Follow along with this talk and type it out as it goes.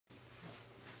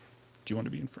Do you want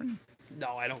to be in front?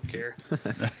 No, I don't care.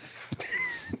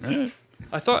 All right.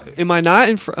 I thought, am I not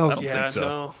in front? Oh, I don't think so.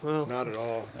 No. Well, Not at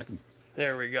all.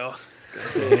 there we go.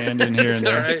 Hand in here and It's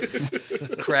all there.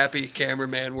 right. Crappy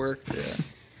cameraman work.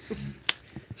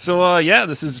 So,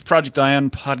 this is Project Ion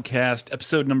podcast,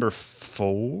 episode number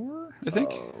 4, I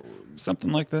think.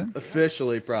 Something like that.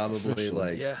 Officially, probably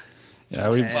like Yeah. Yeah,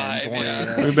 we've 5, 20,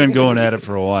 yeah. we've been going at it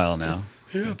for a while now.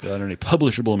 Without any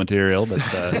publishable material, but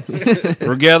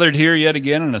we're gathered here yet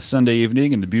again on a Sunday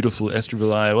evening in the beautiful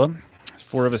Esterville, Iowa. There's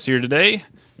 4 of us here today.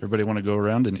 Everybody want to go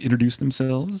around and introduce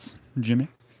themselves? Jimmy?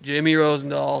 Jimmy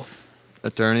Rosendahl,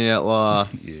 attorney at law.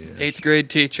 Yeah. 8th grade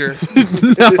teacher.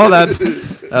 No, that's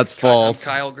I'm false.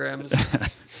 Kyle Grims.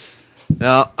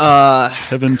 No,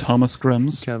 Kevin Thomas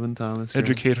Grims, Kevin Thomas.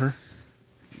 educator.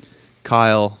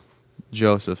 Kyle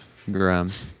Joseph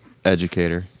Grims,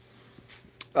 educator.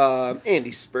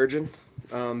 Andy Spurgeon.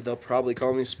 They'll probably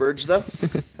call me Spurge, though.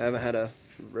 I haven't had a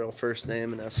real first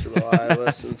name in Esterville,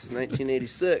 Iowa since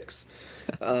 1986.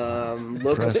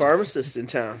 Local pharmacist in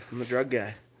town. I'm a drug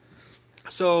guy.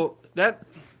 So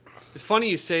it's funny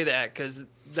you say that because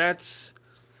that's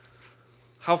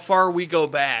how far we go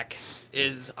back.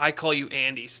 Is I call you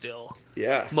Andy still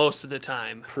Yeah. most of the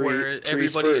time.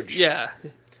 Pre-Spurge. Yeah.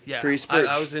 Pre-Spurge.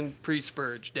 I was in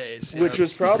pre-Spurge days. Which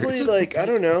was probably like, I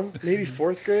don't know, maybe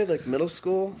 4th grade, like middle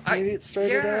school. Maybe it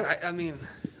started out. I mean,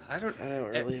 I don't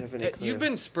really have any clue. You've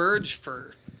been Spurge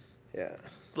for Yeah.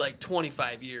 like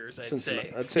 25 years, I'd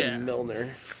say. I'd say Yeah. Milner.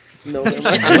 Milner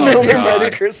might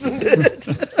have christened it.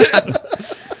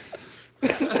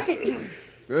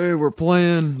 Hey, we're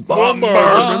playing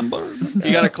Bombard.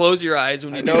 You got to close your eyes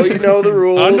when you I know you know the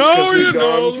rules I know because you we've know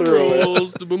gone the through it.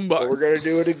 rules to But bombard. we're going to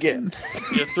do it again.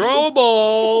 You throw a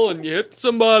ball and you hit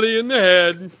somebody in the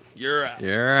head, you're out.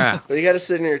 Yeah. But you got to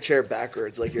sit in your chair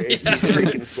backwards like you're AC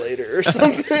freaking Slater or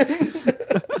something.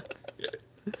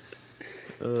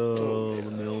 Oh,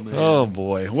 the mailman. Oh,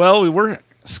 boy. Well, we were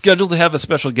scheduled to have a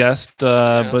special guest,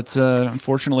 but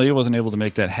unfortunately I wasn't able to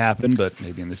make that happen, but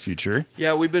maybe in the future.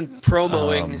 Yeah, we've been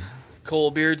promoting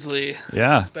Cole Beardsley,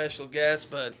 Yeah. special guest,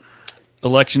 but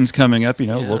Elections coming up,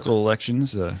 Yeah. local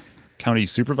elections. County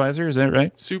supervisor, is that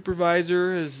right?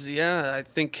 supervisor is, I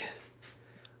think,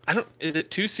 is it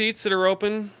 2 seats that are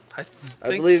open? I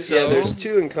believe, so. there's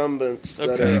 2 incumbents that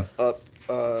Okay. are up.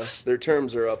 Their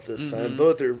terms are up this time.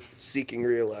 Both are seeking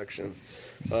re-election.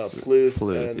 Pluth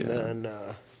Pluth, and yeah. then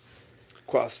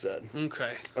Quastad.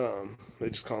 Okay. They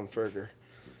just call him Ferger.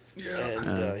 Yeah.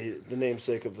 And the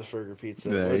namesake of the Ferger Pizza.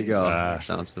 There you go.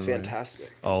 Sounds familiar.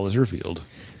 Fantastic. All is revealed.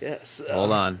 Yes.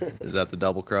 Hold on. Is that the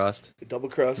double crust? Double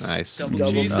crust. Nice.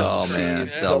 Double cheese, Oh, double man. cheese,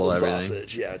 It's yeah. double everything.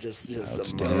 sausage. Yeah, just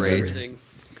Outstanding. amazing. Great. Everything.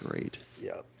 Great.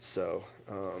 Yep. So,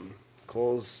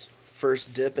 Cole's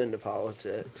first dip into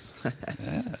politics.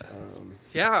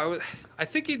 Yeah, I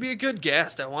think he'd be a good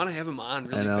guest. I want to have him on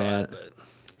really know bad, that. but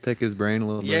Pick his brain a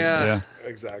little bit. yeah.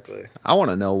 Exactly. I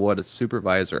want to know what a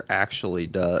supervisor actually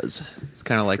does. It's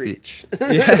kind of like Preach.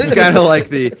 it's kind of like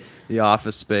the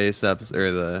Office Space episode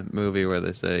or the movie where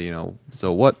they say,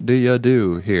 so what do you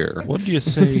do here? What do you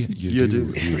say you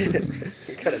do.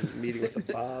 You're kind of meeting with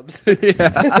the Bobs.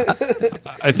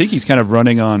 I think he's kind of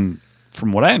running on,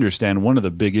 from what I understand, one of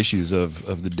the big issues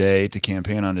of the day to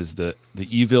campaign on is the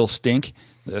evil stink,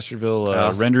 the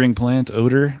Esterville rendering plant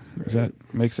odor. Does that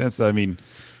make sense? I mean,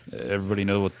 everybody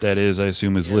know what that is, I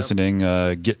assume, is listening.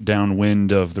 Get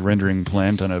downwind of the rendering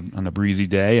plant on a breezy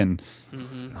day, and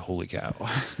holy cow.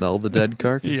 Smell the dead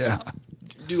carcass. Yeah.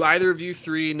 Do either of you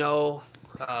 3 know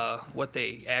what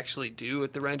they actually do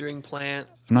at the rendering plant?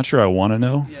 I'm not sure I want to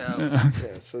know. Yeah.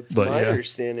 Yeah, so it's But, my yeah.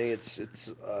 understanding it's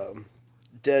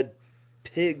dead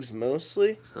pigs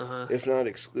mostly, if not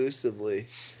exclusively,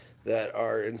 that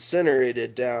are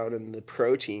incinerated down in the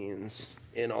proteins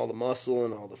in all the muscle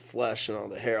and all the flesh and all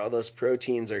the hair. All those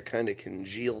proteins are kind of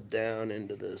congealed down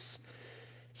into this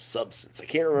substance. I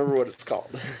can't remember what it's called,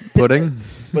 Pudding?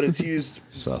 but it's used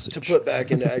Sausage. to put back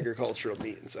into agricultural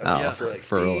means. I mean, for like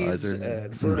fertilizer. feeds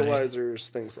and fertilizers,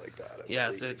 things like that. I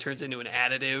Yeah, so believe. it turns into an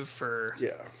additive for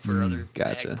Yeah. other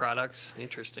Gotcha. ag products.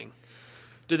 Interesting.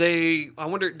 Do they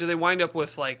wind up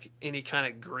with like any kind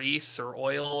of grease or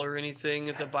oil or anything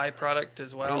as a byproduct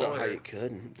as I well? don't know how or- you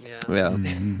could. Yeah. Yeah.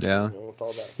 Yeah. You know, with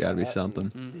all that Gotta be fat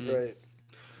something. Right.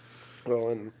 Well,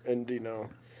 and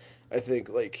I think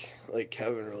like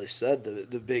Kevin really said,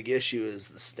 that the big issue is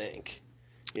the stink.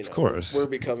 Of course. We're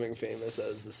becoming famous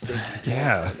as the stinky town.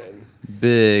 Yeah. And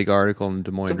Big article in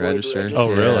Des Moines Des Moines Register. Register.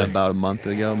 Oh, really? About a month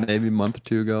ago, maybe a month or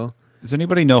 2 ago. Does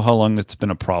anybody know how long that's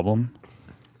been a problem?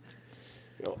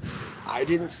 I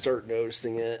didn't start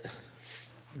noticing it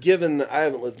given that I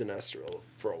haven't lived in Estherville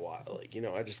for a while, like,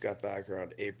 I just got back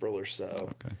around April or so.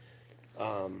 Okay.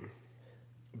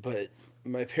 But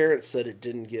my parents said it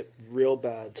didn't get real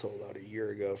bad till about a year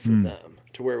ago for them,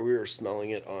 to where we were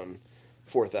smelling it on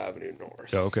 4th Avenue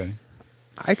North. Oh, okay.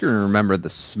 I can remember the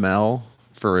smell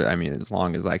as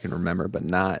long as I can remember, but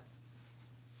not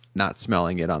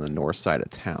smelling it on the north side of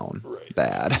town. Right.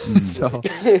 Bad. So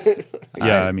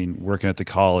Yeah, I mean, working at the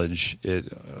college,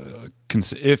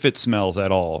 if it smells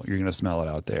at all, you're going to smell it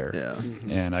out there. Yeah.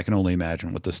 And I can only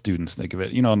imagine what the students think of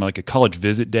it. On like a college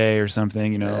visit day or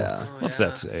something, Yeah. what's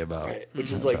that say about? Right,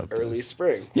 which is like about early this?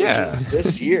 spring. Yeah. Which is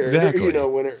this year, Exactly.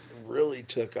 when it really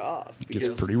took off. It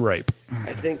gets pretty ripe.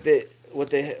 I think that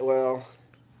what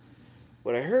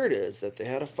I heard is that they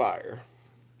had a fire,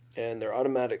 and they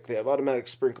have automatic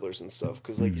sprinklers and stuff,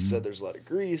 because like you said, there's a lot of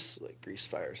grease, like grease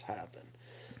fires happen.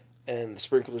 And the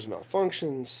sprinklers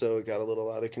malfunctioned, so it got a little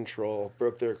out of control,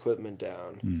 broke their equipment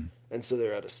down, and so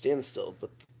they're at a standstill, but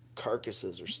the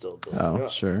carcasses are still building Oh,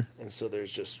 up. sure. And so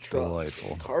there's just trucks Delightful.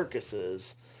 and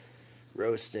carcasses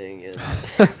roasting in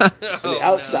the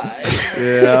outside.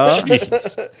 Yeah.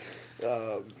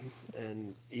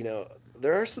 And,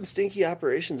 there are some stinky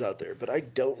operations out there, but I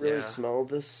don't really Yeah. smell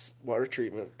this water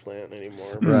treatment plant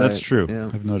anymore. Right. That's true. Yeah.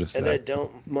 I've noticed And I that.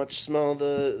 don't much smell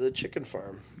the chicken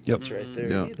farm. Yep. That's right there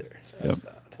Yep. either. That's Yep.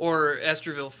 bad. Or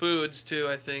Esterville Foods too.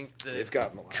 I think that, They've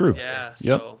gotten a lot True. Yeah.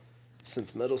 Yep. So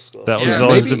since middle school. That was Yeah,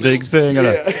 always maybe- the big thing on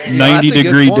a Yeah. 90 That's a good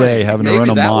degree point. day having Maybe to run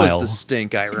a that mile. was the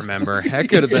stink I remember. That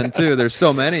could have been too. There's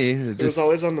so many. It was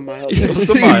always on the mild It was days.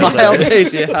 the mild mild day.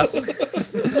 days. Yeah.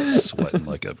 Sweating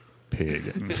like a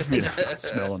pig, and,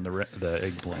 smelling the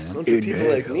eggplant. And for people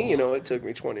like me, it took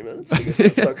me 20 minutes to get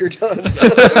that sucker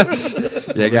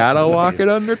done. You gotta walk it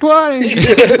under 20.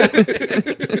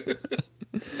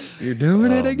 You're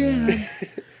doing it again.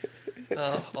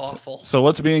 awful. So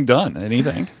what's being done?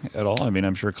 Anything at all? I mean,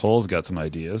 I'm sure Cole's got some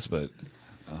ideas, but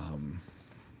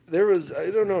I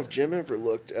don't know if Jim ever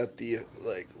looked at the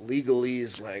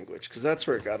legalese language, because that's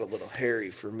where it got a little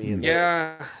hairy for me. And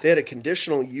Yeah. they had a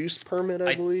conditional use permit,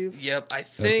 I believe. Yep. I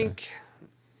think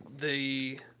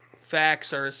the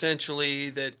facts are essentially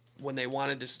that when they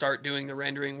wanted to start doing the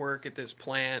rendering work at this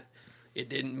plant, it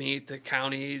didn't meet the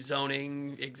county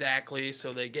zoning exactly,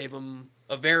 so they gave them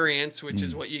a variance, which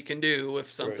is what you can do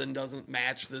if something doesn't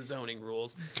match the zoning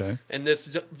rules. okay. And this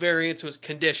variance was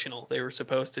conditional. They were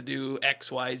supposed to do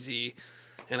X, Y, Z,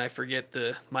 and I forget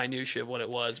the minutia of what it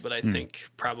was, but I think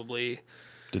probably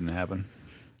Didn't happen.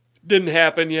 didn't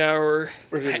happen. Yeah, or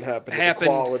didn't happen to the happened-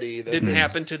 quality that- didn't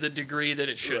happen to the degree that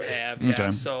it should Right. have. Yeah. Okay.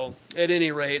 So at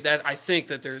any rate, that I think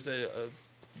that there's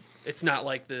it's not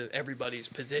like everybody's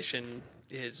position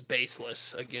is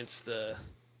baseless against the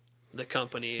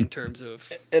company in terms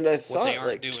of And I what thought, they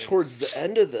aren't doing. towards the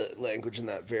end of the language in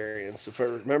that variance, if I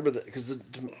remember that, because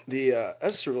the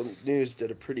Estherville News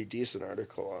did a pretty decent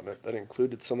article on it that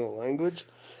included some of the language.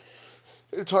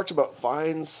 It talked about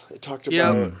fines. It talked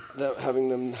about having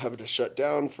them to shut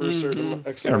down for a certain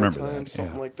X amount of remember time, that,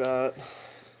 something yeah. like that.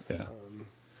 Yeah.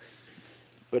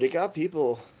 But it got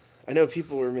people. I know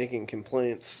people were making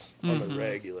complaints on the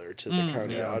regular to the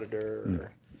county auditor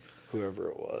or whoever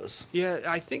it was. Yeah,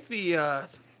 I think the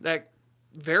that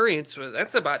variance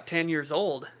that's about 10 years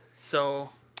old. So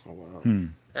Oh wow!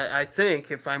 I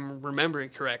think, if I'm remembering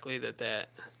correctly, that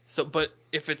so. But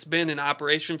if it's been in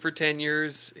operation for 10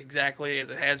 years exactly as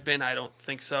it has been, I don't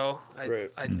think so. Right.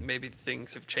 Maybe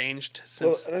things have changed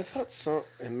Well, since. and I thought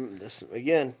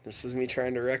this is me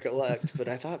trying to recollect, but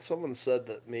I thought someone said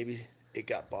that maybe it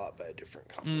got bought by a different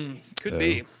company. Could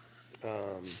be.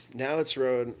 Now it's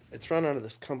run out of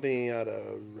this company out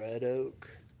of Red Oak,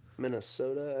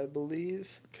 Minnesota, I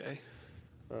believe. Okay.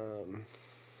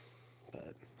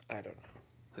 But I don't know.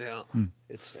 Yeah.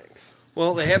 It stinks.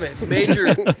 Well, they have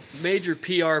a major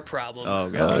PR problem. Oh Oh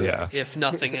god. yeah. If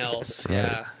nothing else.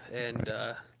 Yeah. And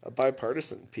A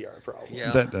bipartisan PR problem.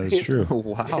 yeah. That is true.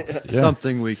 Wow. Yeah.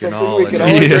 Something we can Something all we can all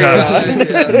agree. agree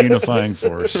Yeah. on. Unifying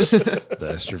force.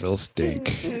 The Estherville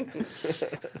stink.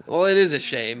 Well, it is a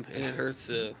shame, and it hurts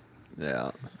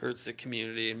Yeah. the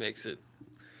community and makes it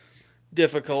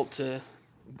difficult to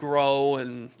grow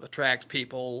and attract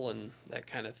people and that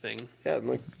kind of thing. Yeah, and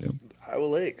like Yep. Iowa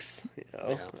Lakes, if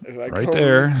I Right come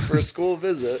there. for a school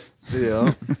visit,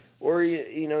 Yeah. or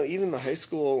even the high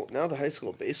school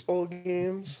baseball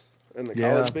games and the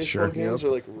Yeah, college baseball sure. games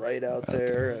are like right out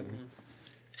there, and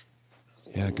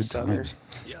Yeah, good Center. times.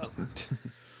 Yeah.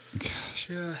 Gosh.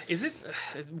 Yeah. Is it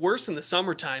it's worse in the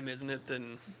summertime, isn't it,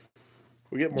 than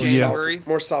we get more January?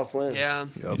 more south winds. yeah.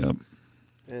 Yep.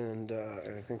 And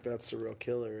I think that's the real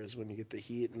killer is when you get the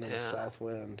heat and then Yeah. a south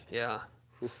wind. Yeah.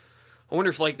 I wonder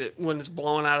if when it's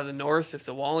blowing out of the north, if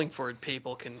the Wallingford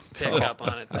people can pick up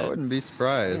on it. I wouldn't be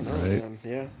surprised. Oh, man,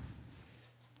 yeah.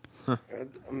 I'd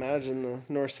imagine the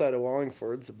north side of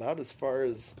Wallingford's about as far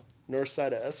as north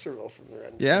side of Esterville from the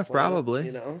rendering Yeah, plant, probably.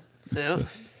 You know? Yeah.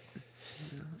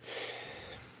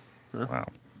 Wow.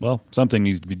 Well, something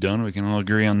needs to be done. We can all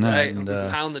agree on that. Right. And,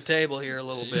 Pound the table here a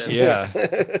little bit. yeah.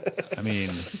 I mean,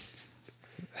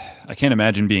 I can't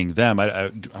imagine being them.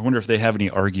 I wonder if they have any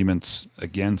arguments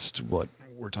against what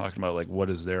we're talking about. Like, what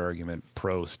is their argument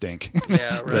pro stink?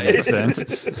 Yeah, That right. makes sense.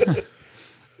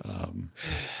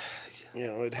 You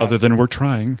know, Other than we're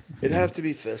trying. it'd have to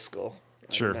be fiscal.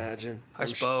 I'd Sure. imagine. I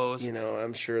suppose.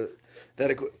 I'm sure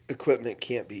that equipment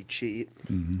can't be cheap.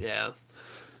 Yeah.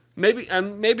 Maybe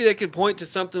they could point to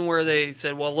something where they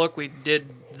said, well, look, we did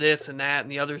this and that and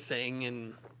the other thing,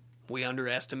 and we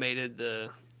underestimated the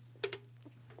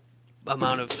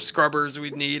amount of scrubbers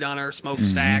we'd need on our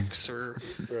smokestacks or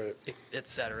Right. et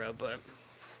cetera. But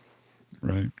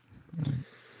Right.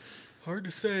 hard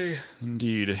to say.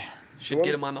 Indeed. Should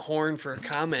get them on the horn for a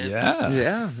comment. Yeah.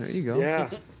 Yeah, there you go. Yeah.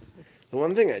 The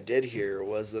one thing I did hear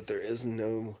was that there is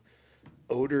no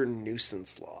odor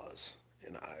nuisance laws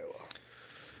in Iowa.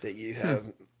 That you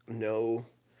have no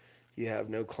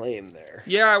claim there.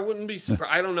 Yeah, I wouldn't be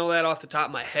surprised. I don't know that off the top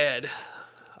of my head.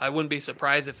 I wouldn't be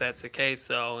surprised if that's the case,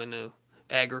 though, in an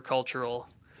agricultural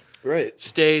Right.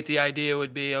 state. The idea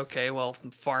would be, okay, well,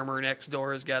 farmer next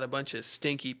door has got a bunch of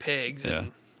stinky pigs, Yeah.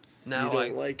 and now You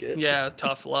don't like it. Yeah,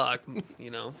 tough luck.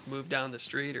 Move down the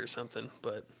street or something.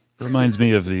 But Reminds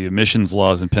me of the emissions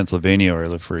laws in Pennsylvania where I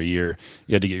lived for a year.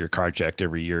 You had to get your car checked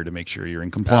every year to make sure you're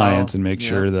in compliance and make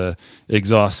sure the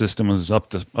exhaust system was up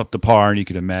to par. And you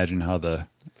could imagine how the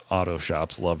auto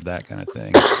shops loved that kind of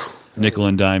thing. Nickel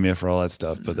and dime you for all that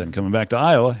stuff. But then coming back to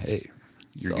Iowa, hey,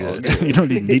 you're good. You don't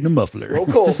need a muffler. Roll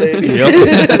cold, baby.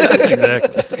 Yep.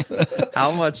 Exactly.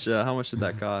 How much did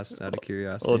that cost? Out of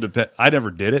curiosity. Well, it depends. I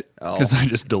never did it Oh. because I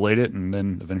just delayed it and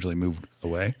then eventually moved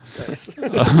away. Nice.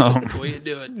 the way you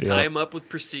do it, tie them up with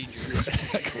procedures.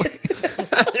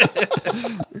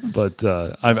 But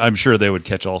I'm sure they would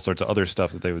catch all sorts of other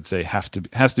stuff that they would say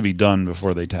has to be done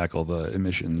before they tackle the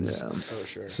emissions. Yeah. Oh,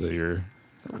 sure. So you're,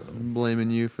 I'm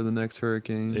blaming you for the next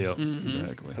hurricane. yep,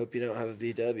 exactly. Hope you don't have a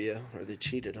VW or they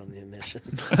cheated on the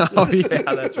emissions Oh yeah,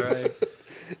 that's right.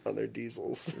 on their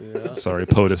diesels. Yeah. Sorry,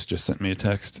 POTUS just sent me a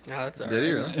text. No, that's all Did right.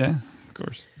 he really? Yeah, of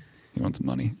course. He wants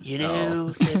money. You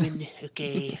know, Kevin,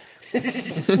 okay.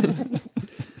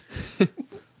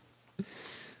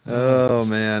 Oh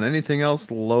man, anything else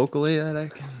locally that I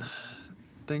can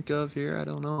think of here? I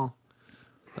don't know.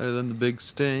 Other than the big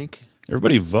stink.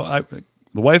 Everybody, the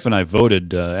wife and I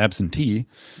voted absentee,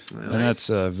 and that's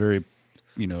a very,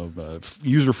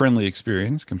 user-friendly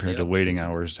experience compared to Yep. waiting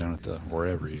hours down at the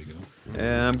wherever you go.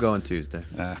 Yeah, I'm going Tuesday.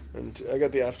 And I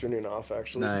got the afternoon off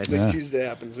actually. Nice. Like Yeah. Tuesday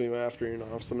happens to be my afternoon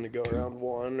off, so I'm gonna go around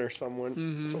 1 or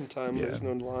sometime Yeah. there's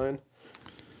no line.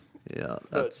 Yeah,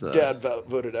 But that's Dad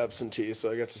voted absentee,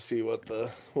 so I got to see what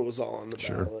was all on the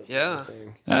ballot. and Yeah.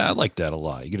 everything. I like that a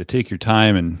lot. You got to take your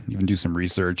time and even do some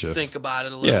research. Think about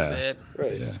it a little Yeah. bit.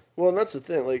 Right. Yeah. Well, and that's the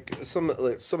thing. Like some of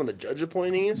the judge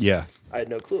appointees. Yeah, I had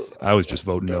no clue. About. I was just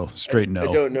voting no, straight no.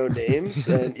 I don't know names,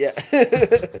 and yeah,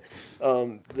 that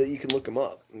you can look them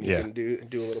up. And you Yeah. can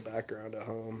do a little background at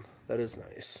home. That is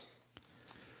nice.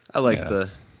 I like Yeah.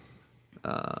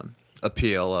 the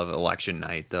appeal of election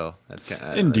night, though. That's kind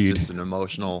of Indeed. just an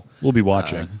emotional. We'll be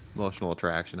watching. Emotional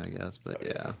attraction, I guess. But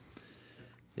yeah.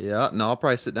 Yeah, no, I'll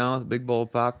probably sit down with a big bowl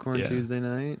of popcorn Yeah. Tuesday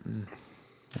night. And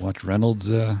Watch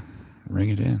Reynolds ring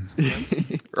it in.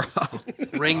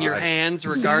 Wring your hands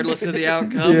regardless of the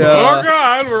outcome. Yeah. Oh,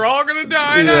 God, we're all going to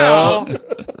die now.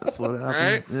 that's what happened.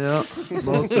 Right? Yeah,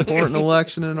 most important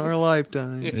election in our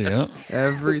lifetime. Yeah.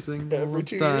 Every single Every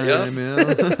 2 time. years. Yeah.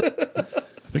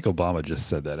 I think Obama just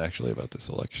said that actually about this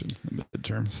election, the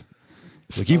midterms.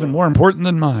 It's like even more important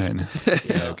than mine.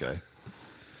 Yeah, okay.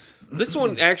 This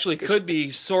one actually could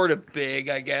be sort of big,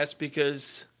 I guess,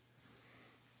 because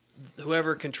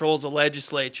whoever controls the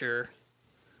legislature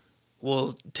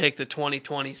will take the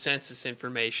 2020 census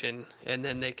information and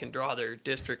then they can draw their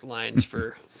district lines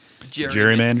for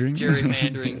Gerrymandering?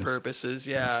 gerrymandering Yes. purposes.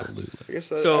 Yeah, Absolutely. I guess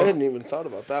So- I hadn't even thought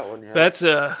about that one yet. that's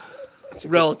a That's a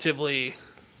good- relatively.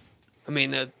 I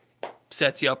mean, it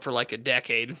sets you up for like a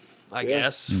decade, I Yeah.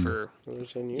 guess. For Another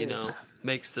 10 years.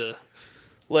 makes the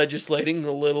legislating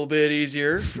a little bit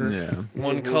easier for Yeah.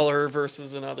 one color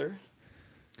versus another,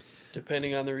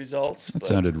 depending on the results. That But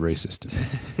sounded racist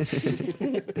to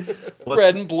me.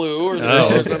 red and blue, or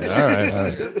Oh, the okay. All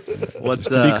right. What's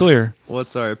To be clear,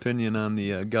 What's our opinion on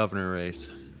the governor race?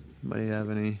 Anybody have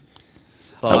any?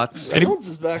 Thoughts? Reynolds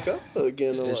is back up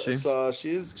again. Is she? I saw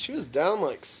she was down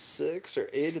like 6 or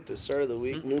 8 at the start of the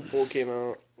week. New poll came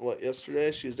out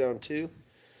yesterday. She was down 2.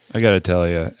 I got to tell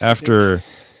you, after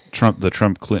the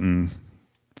Trump Clinton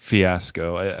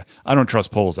fiasco, I don't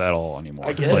trust polls at all anymore.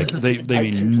 I get like it. they I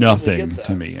mean completely nothing get that.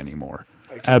 to me anymore.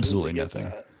 I completely Absolutely get nothing.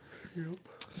 that.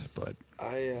 But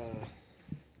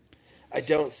I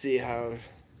don't see how.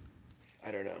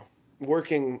 I don't know.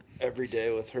 Working every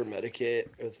day with her Medicaid,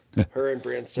 with her and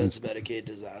Branstad's Medicaid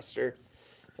disaster,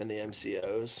 and the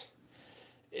MCOs,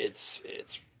 it's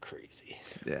crazy.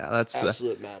 Yeah, that's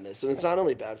Absolute madness. And it's not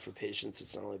only bad for patients,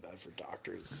 it's not only bad for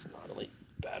doctors, it's not only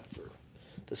bad for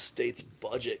the state's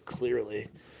budget, clearly,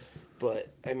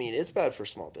 but I mean, it's bad for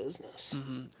small business.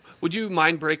 Would you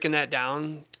mind breaking that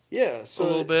down? Yeah, so A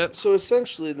little bit. So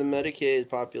essentially, the Medicaid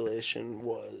population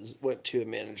went to a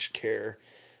managed care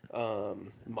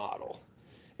model,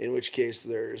 in which case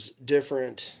there's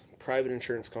different private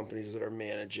insurance companies that are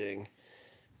managing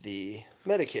the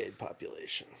Medicaid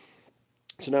population.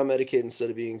 So now Medicaid, instead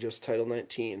of being just Title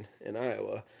 19 in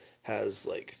Iowa, has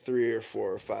like 3 or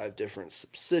 4 or 5 different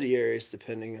subsidiaries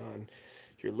depending on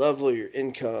your level, your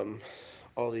income,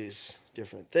 all these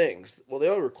different things. Well, they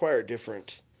all require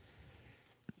different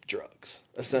drugs,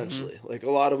 essentially. Like,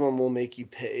 a lot of them will make you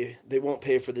pay. They won't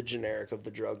pay for the generic of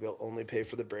the drug. They'll only pay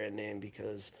for the brand name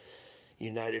because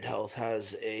United Health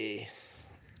has a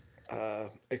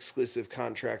exclusive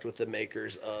contract with the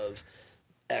makers of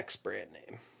X brand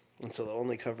name. And so they'll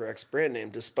only cover X brand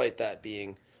name, despite that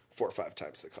being 4 or 5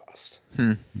 times the cost.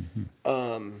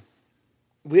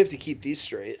 We have to keep these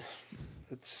straight.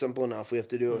 It's simple enough. We have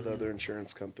to do it with other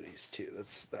insurance companies too.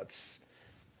 That's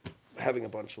having a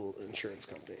bunch of insurance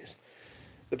companies.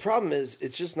 The problem is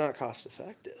it's just not cost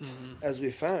effective, as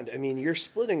we found. I mean, you're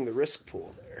splitting the risk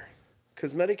pool there,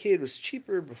 because Medicaid was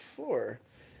cheaper before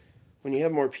when you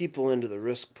have more people into the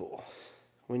risk pool.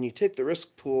 When you take the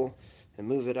risk pool and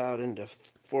move it out into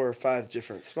 4 or 5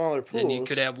 different smaller pools, Then you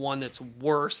could have one that's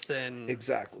worse than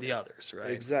exactly the others,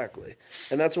 right? Exactly.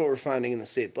 And that's what we're finding in the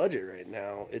state budget right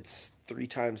now. It's 3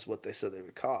 times what they said they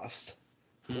would cost.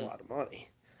 It's a lot of money.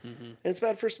 And it's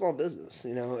bad for small business,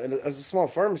 you know. And as a small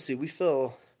pharmacy, we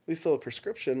fill a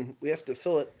prescription. We have to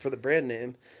fill it for the brand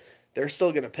name. They're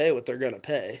still going to pay what they're going to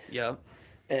pay. Yep.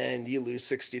 And you lose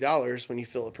 $60 when you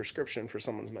fill a prescription for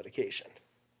someone's medication.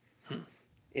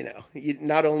 You know,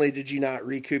 not only did you not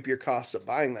recoup your cost of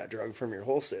buying that drug from your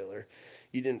wholesaler,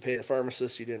 you didn't pay the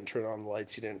pharmacist, you didn't turn on the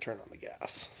lights, you didn't turn on the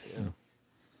gas.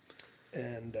 Yeah.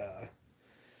 And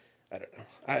I don't know.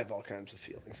 I have all kinds of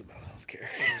feelings about healthcare.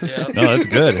 Yeah. No, that's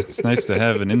good. It's nice to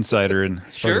have an insider in part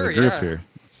of Sure, the group yeah. here.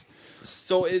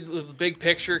 So is the big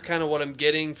picture kind of what I'm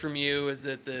getting from you is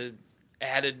that the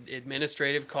added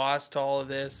administrative cost to all of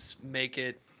this make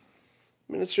it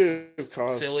Administrative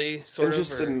costs, silly, sort and of,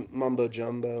 just or- a mumbo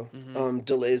jumbo.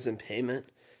 Delays in payment.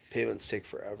 Payments take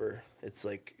forever. It's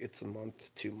like it's a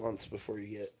month, 2 months before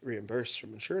you get reimbursed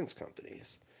from insurance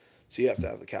companies. So you have to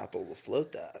have the capital to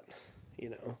float that. You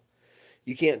know,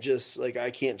 you can't just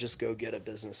I can't just go get a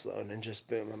business loan and just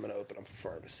boom, I'm going to open up a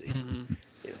pharmacy.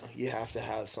 You know, you have to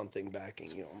have something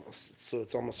backing you almost. So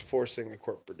it's almost forcing a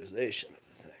corporatization of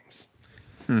the things.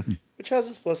 Which has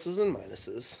its pluses and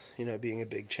minuses. You know, being a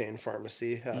big chain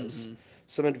pharmacy has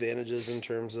some advantages in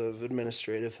terms of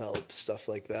administrative help, stuff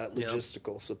like that, Yep.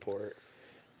 logistical support.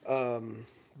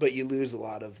 But you lose a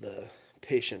lot of the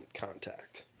patient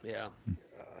contact, yeah.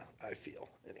 I feel,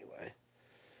 anyway.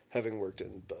 Having worked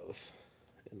in both,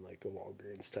 in like a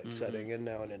Walgreens type setting and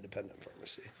now an independent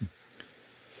pharmacy.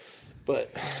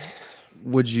 But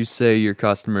Would you say your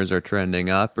customers are trending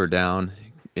up or down,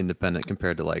 independent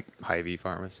compared to like Hy-Vee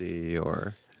Pharmacy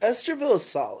or? Esterville is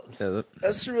solid. Yeah,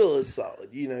 Esterville is solid.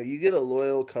 You know, you get a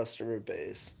loyal customer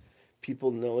base.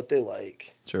 People know what they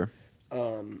like. Sure.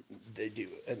 They do,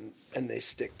 and they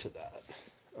stick to that.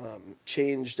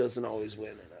 Change doesn't always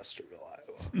win in Esterville,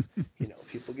 Iowa. You know,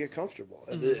 people get comfortable,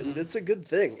 and it's a good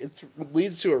thing. It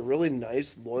leads to a really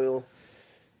nice, loyal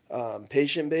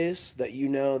patient base that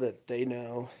they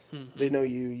know. They know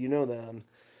you, you know them.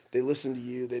 They listen to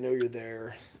you. They know you're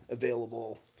there,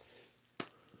 available.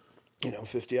 You know,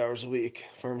 50 hours a week.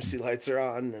 Pharmacy lights are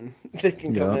on, and they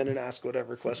can come in and ask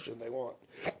whatever question they want.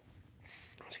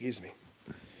 Excuse me.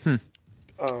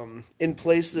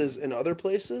 In other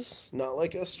places, not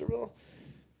like Esterville,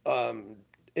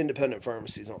 independent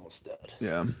pharmacy is almost dead.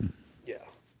 Yeah. Yeah,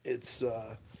 it's.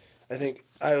 I think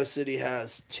Iowa City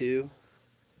has two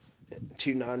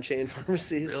non-chain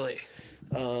pharmacies. Really?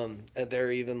 And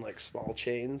they're even like small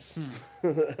chains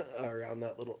around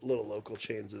that little local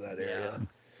chains in that area.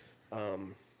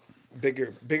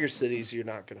 Bigger cities, you're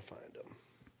not going to find them.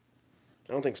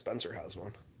 I don't think Spencer has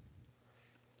one.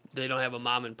 They don't have a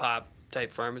mom and pop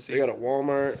type pharmacy. They got a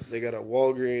Walmart, they got a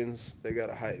Walgreens, they got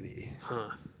a Hy-Vee. Huh.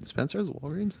 Spencer's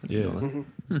Walgreens? I Yeah. didn't know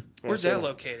that. Where's that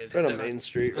located? Right Is on that- Main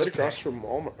Street, right across from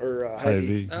Walmart or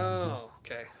Hy-Vee. Hy-Vee. Oh,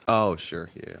 okay. Oh, sure.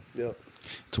 Yeah. Yep.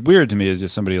 It's weird to me as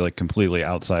just somebody like completely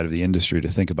outside of the industry to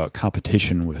think about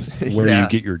competition with where Yeah. you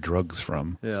get your drugs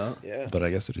from. Yeah. Yeah. But I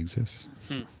guess it exists,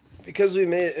 Because we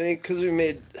made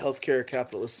healthcare a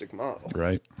capitalistic model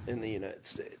right? in the United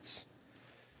States.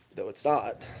 Though it's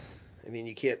not. I mean,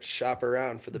 you can't shop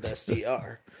around for the best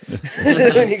ER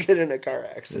when you get in a car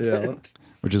accident.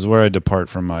 Which is where I depart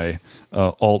from my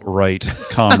alt-right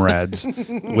comrades,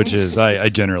 which is I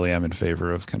generally am in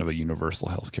favor of kind of a universal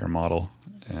healthcare model,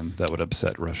 and that would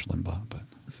upset Rush Limbaugh, but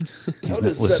he's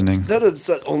not listening. That would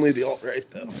upset only the alt-right,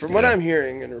 though. From what Yeah. I'm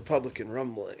hearing in Republican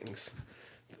rumblings,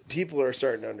 people are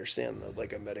starting to understand that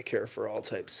like a Medicare for all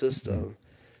type system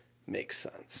makes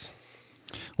sense.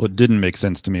 What didn't make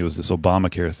sense to me was this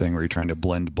Obamacare thing where you're trying to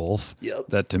blend both. Yep.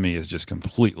 That to me is just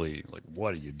completely like,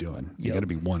 what are you doing? You Yep. got to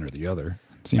be one or the other.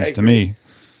 It seems I to agree.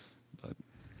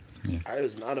 me. I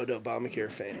was not an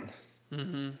Obamacare fan.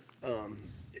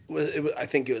 I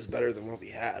think it was better than what we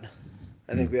had.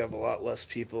 I think we have a lot less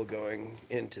people going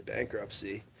into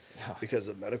bankruptcy because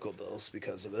of medical bills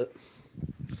because of it.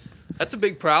 That's a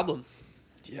big problem.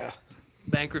 Yeah.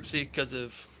 Bankruptcy because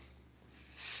of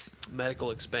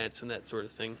medical expense and that sort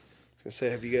of thing. I was gonna say,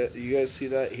 have you guys see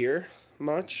that here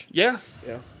much? Yeah.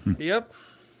 Yeah. Yep.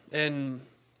 And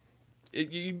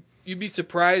you'd be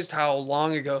surprised how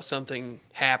long ago something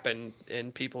happened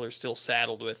and people are still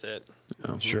saddled with it.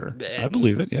 Sure. I And-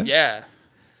 believe it. Yeah. Yeah.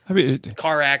 I mean,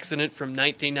 Car accident from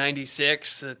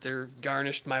 1996 that they're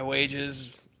garnished my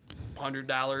wages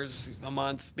 $100 a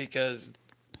month because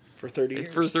For 30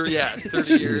 years. for 30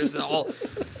 years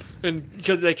and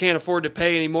because they can't afford to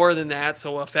pay any more than that,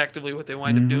 so effectively what they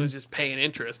wind up doing is just paying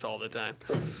interest all the time.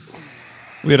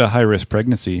 we had a high-risk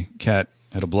pregnancy. Kat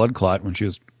had a blood clot when she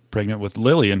was pregnant with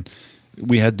Lily, and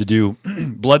we had to do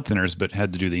blood thinners, but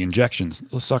had to do the injections.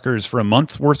 Those suckers for a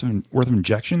month worth of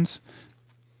injections,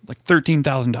 like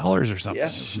 $13,000 or something. Yeah.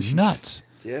 It was nuts.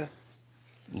 Yeah.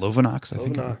 Lovenox, I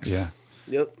think. Lovenox. Yeah.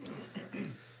 Yep.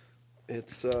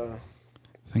 It's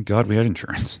Thank God we had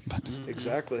insurance. But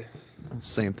exactly.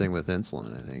 Same thing with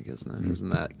insulin, I think, isn't it? Isn't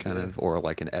that kind of, or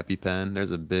like an EpiPen?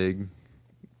 There's a big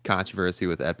controversy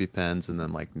with EpiPens and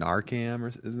then like Narcan,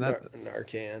 or isn't that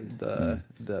Narcan. the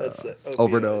That's the opioid.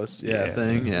 overdose thing?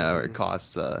 Yeah. Yeah, where it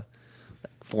costs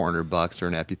 $400 for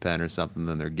an EpiPen or something,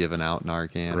 then they're giving out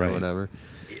Narcan or Right. whatever.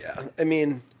 Yeah. I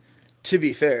mean, to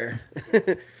be fair,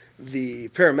 the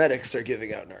paramedics are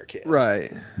giving out Narcan.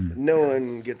 Right. No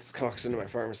one walks into my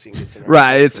pharmacy and gets a Narcan.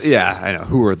 Right. It's I know.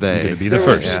 Who are they? gonna be the There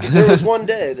first. was, there was one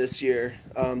day this year,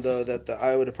 though, that the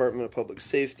Iowa Department of Public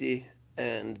Safety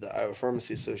and the Iowa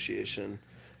Pharmacy Association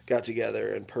got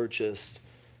together and purchased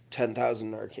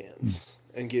 10,000 Narcans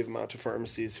and gave them out to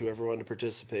pharmacies, whoever wanted to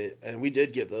participate. And we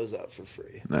did give those out for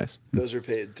free. Nice. Those are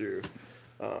paid through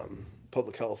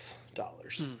public health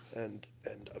dollars and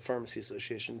pharmacy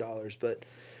association dollars. But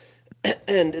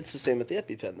and it's the same with the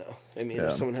EpiPen, though. I mean, Yeah.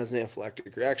 if someone has an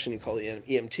anaphylactic reaction, you call the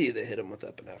EMT, they hit them with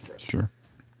epinephrine. sure.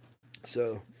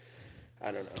 So,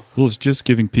 I don't know. Well, it's just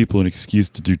giving people an excuse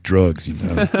to do drugs, you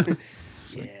know,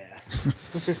 Yeah,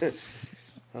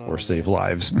 or save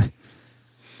lives.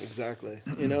 exactly.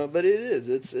 You know, but it is.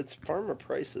 It's pharma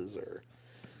prices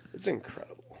it's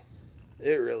incredible.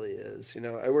 It really is. You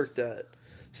know, I worked at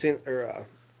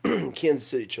Kansas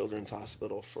City Children's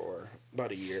Hospital for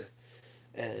about a year,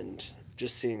 and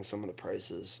just seeing some of the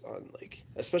prices on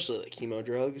especially hemo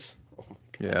drugs. Oh my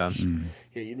gosh. Yeah.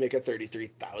 Yeah, you'd make a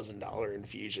 $33,000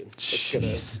 infusion.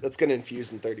 Jeez. That's gonna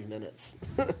infuse in 30 minutes.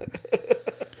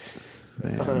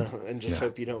 And just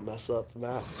hope you don't mess up the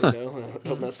math,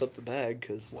 don't mess up the bag,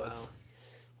 because that's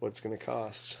what it's going to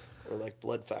cost. Or like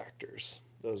blood factors,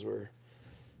 those were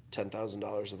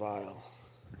 $10,000 a vial.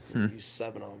 You use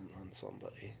 7 of them on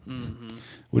somebody.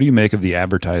 What do you make of the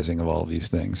advertising of all these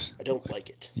things? I don't like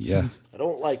it. Yeah. I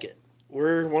don't like it.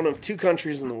 We're one of 2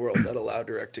 countries in the world that allow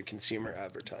direct-to-consumer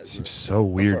advertising. Seems so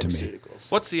weird to me.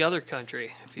 Pharmaceuticals. What's the other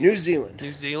country? New Zealand.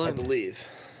 New Zealand?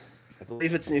 I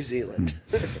believe it's New Zealand.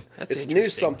 That's It's new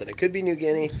interesting. something. It could be New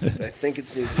Guinea, but I think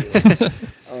it's New Zealand.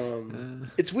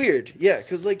 It's weird. Yeah,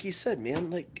 because like you said,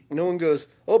 man, no one goes,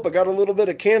 oh, I got a little bit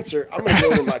of cancer. I'm going to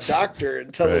go to my doctor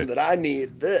and tell him Right. that I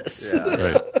need this. Yeah.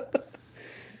 Right.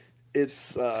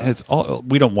 It's And it's all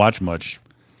we don't watch much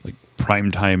like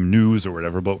primetime news or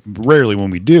whatever, but rarely when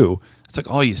we do, it's like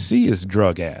all you see is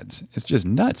drug ads. It's just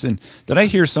nuts. And did I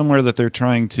hear somewhere that they're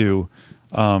trying to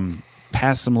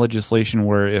pass some legislation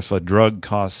where if a drug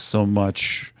costs so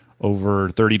much over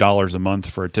 $30 a month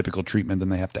for a typical treatment, then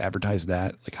they have to advertise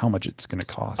that, like how much it's going to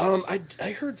cost.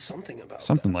 I heard something about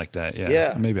something that. like that. Yeah.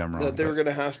 Yeah, Maybe I'm wrong. that they were going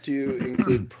to have to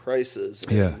include prices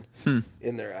in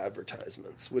their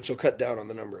advertisements, which will cut down on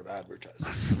the number of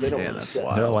advertisements because they don't want to sell.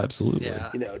 Oh, absolutely. Yeah.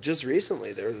 You know, just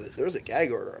recently there was a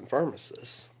gag order on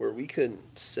pharmacists where we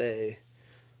couldn't say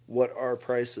what our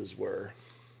prices were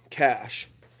cash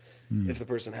if the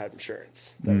person had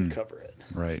insurance that would cover it.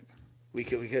 Right. We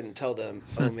couldn't tell them,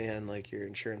 oh man, like your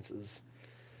insurance is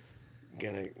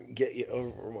gonna get you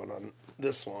over one on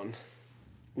this one.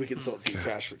 We could sell it to you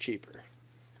cash for cheaper.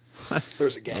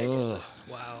 There's a gag.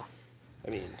 Wow. I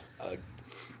mean,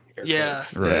 air Yeah.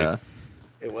 quote. Right. Yeah.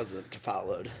 It wasn't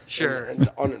followed. Sure. And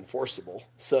unenforceable.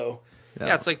 So.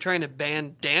 Yeah, it's like trying to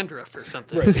ban dandruff or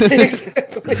something. Right.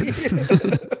 Exactly.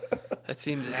 That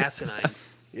seems asinine.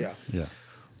 Yeah. Yeah.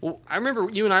 Well, I remember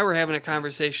you and I were having a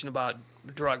conversation about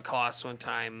drug costs one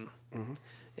time,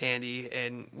 Andy,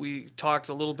 and we talked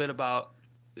a little bit about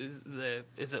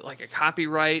is it like a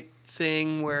copyright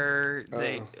thing where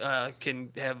they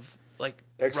can have like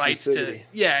rights to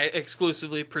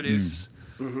exclusively produce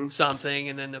something,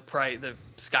 and then the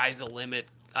sky's the limit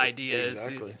idea is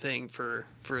the thing for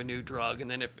a new drug,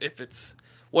 and then if it's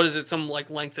what is it, some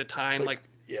like length of time, like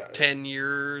 10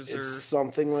 years it's or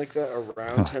something like that,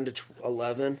 around 10 to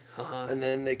 11, and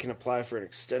then they can apply for an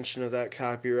extension of that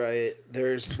copyright.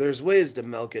 There's ways to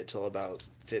milk it till about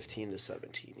 15 to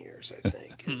 17 years, I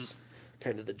think, is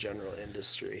kind of the general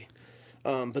industry.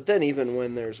 But then even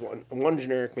when there's one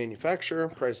generic manufacturer,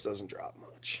 price doesn't drop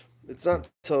much. It's not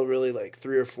until really like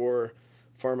 3 or 4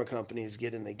 pharma companies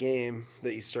get in the game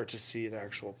that you start to see an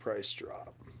actual price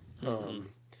drop.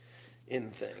 In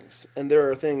things. And there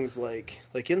are things like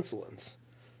insulins.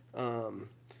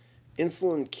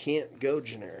 Insulin can't go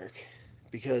generic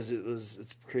because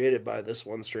it's created by this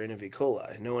one strain of E.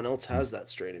 coli. No one else has that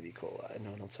strain of E. coli.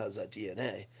 No one else has that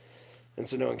DNA. And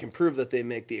so no one can prove that they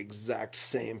make the exact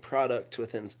same product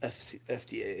within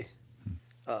FDA,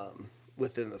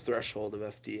 within the threshold of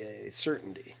FDA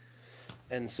certainty.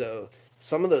 And so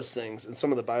some of those things and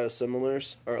some of the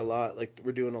biosimilars are a lot, like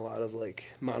we're doing a lot of like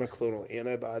monoclonal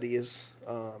antibodies,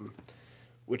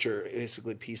 which are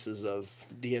basically pieces of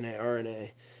DNA,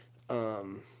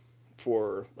 RNA,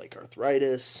 for like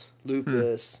arthritis,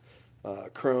 lupus,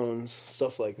 Crohn's,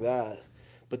 stuff like that.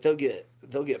 But they'll get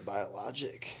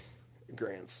biologic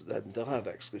grants that they'll have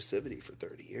exclusivity for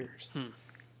 30 years.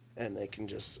 And they can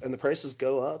and the prices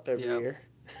go up every year.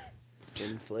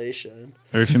 Inflation.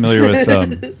 Are you familiar with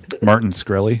Martin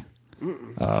Shkreli?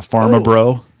 Pharma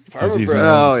Bro. Pharma Bro.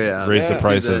 Oh, yeah. Raised the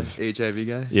price of HIV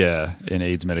guy? Yeah, in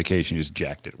AIDS medication. He just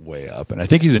jacked it way up. And I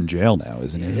think he's in jail now,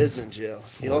 isn't he? He is in jail.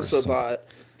 He also bought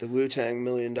the Wu-Tang $1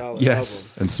 Million album.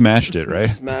 And smashed it, right?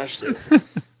 Smashed it.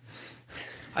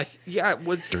 I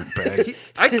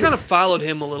kind of followed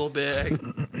him a little bit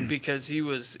because he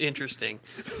was interesting.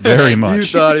 Very much. You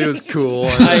thought he was cool.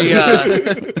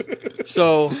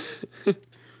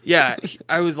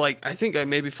 I was like, I think I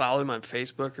maybe followed him on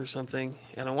Facebook or something,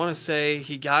 and I want to say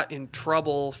he got in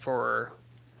trouble for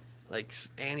like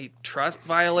antitrust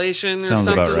violation or Sounds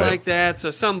about something right. like that. So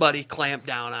somebody clamped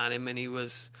down on him, and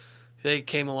they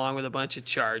came along with a bunch of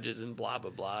charges and blah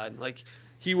blah blah. And like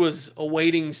he was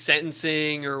awaiting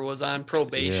sentencing or was on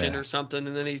probation or something,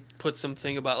 and then he put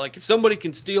something about like if somebody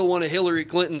can steal one of Hillary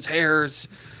Clinton's hairs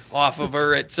off of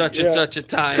her at such and such a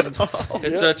time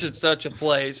at such and such a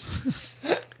place.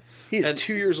 He's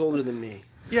 2 years older than me.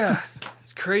 Yeah,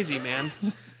 it's crazy, man.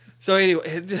 So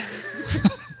anyway,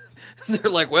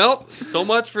 they're like, well, so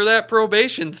much for that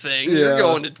probation thing. You're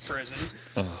going to prison.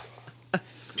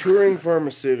 Touring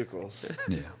Pharmaceuticals.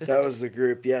 Yeah. That was the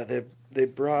group. Yeah, they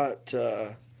brought,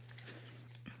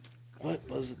 what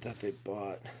was it that they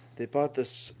bought? They bought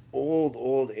this old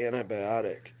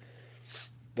antibiotic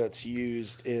that's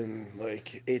used in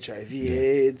like HIV,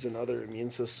 AIDS, and other immune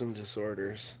system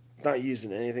disorders. It's not used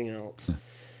in anything else,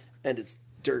 and it's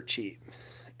dirt cheap.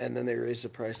 And then they raised the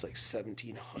price like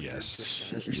 1,700% or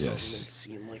something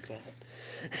obscene like that.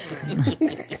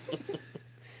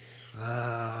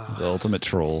 The ultimate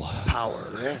troll.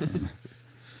 Power. Yeah.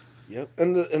 Yep.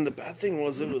 And the bad thing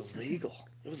was it was legal.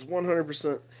 It was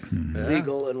 100%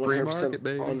 legal and 100% market,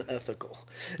 baby. unethical.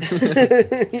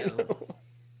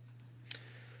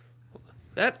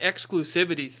 That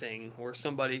exclusivity thing where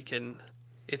somebody can,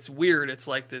 it's weird. It's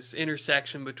like this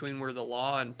intersection between where the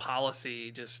law and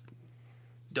policy just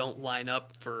don't line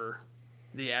up for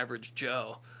the average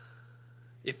Joe.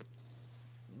 If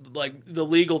like the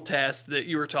legal test that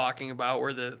you were talking about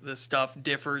where the stuff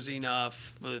differs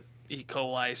enough, E.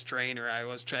 coli strain, or I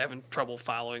was having trouble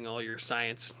following all your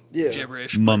science Yeah.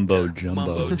 gibberish. Mumbo but, jumbo.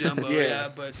 Mumbo jumbo, Yeah. yeah.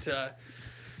 But,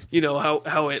 you know,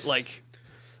 how it, like,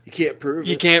 You can't prove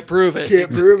you it. can't prove it.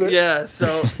 Can't prove it. Yeah,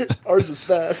 so. Ours is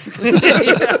best.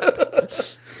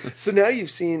 So now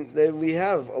you've seen that we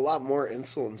have a lot more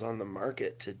insulins on the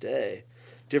market today.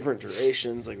 Different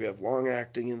durations, like we have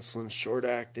long-acting insulins,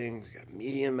 short-acting, we got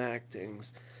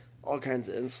medium-actings, all kinds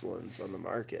of insulins on the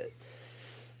market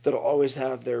that'll always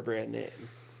have their brand name.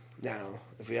 Now,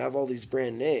 if we have all these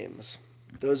brand names,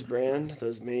 those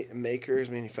makers,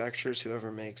 manufacturers,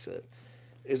 whoever makes it,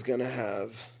 is going to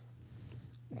have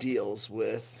deals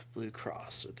with Blue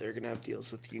Cross, or they're going to have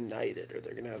deals with United, or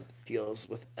they're going to have deals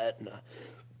with Aetna,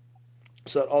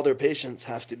 so that all their patients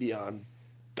have to be on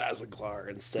Basaglar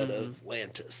instead of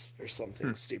Lantus or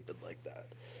something stupid like that.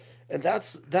 And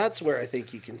that's where I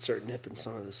think you can start nipping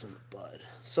some of this in the bud.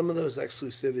 Some of those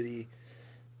exclusivity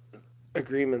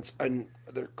agreements,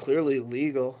 they're clearly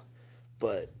legal,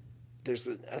 but there's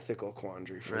an ethical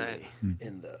quandary for me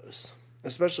in those.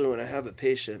 Especially when I have a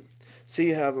patient, say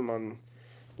you have them on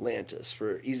Lantus,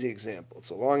 for an easy example.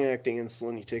 It's a long-acting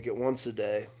insulin. You take it once a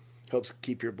day. Helps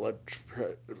keep your blood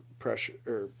pressure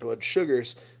or blood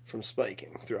sugars from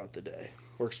spiking throughout the day.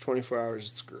 Works 24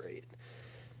 hours. It's great.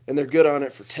 And they're good on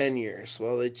it for 10 years.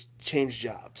 Well, they change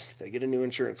jobs. They get a new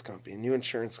insurance company. A new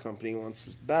insurance company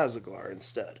wants Basaglar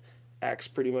instead. Acts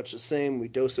pretty much the same. We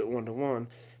dose it 1-to-1.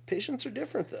 Patients are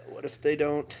different, though. What if they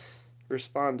don't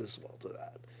respond as well to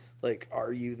that? Like,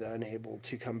 are you then able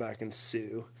to come back and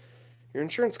sue your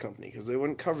insurance company because they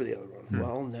wouldn't cover the other one?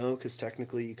 Well, no, because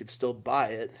technically you could still buy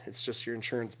it. It's just your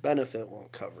insurance benefit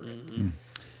won't cover it.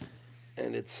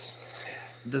 And it's...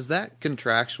 Does that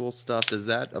contractual stuff, does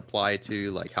that apply to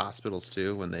like hospitals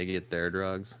too when they get their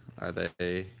drugs? Are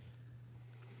they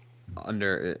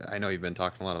under, I know you've been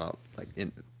talking a lot about like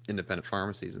independent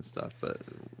pharmacies and stuff, but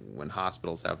when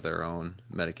hospitals have their own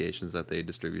medications that they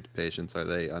distribute to patients, are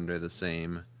they under the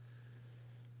same?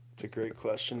 It's a great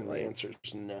question, and the answer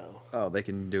is no. Oh, they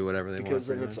can do whatever they want. Because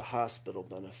then it's a hospital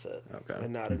benefit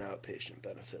and not an outpatient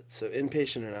benefit. So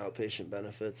inpatient and outpatient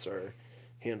benefits are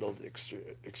handled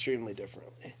extremely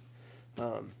differently.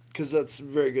 Because that's a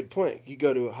very good point. You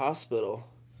go to a hospital,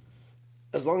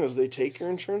 as long as they take your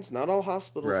insurance, not all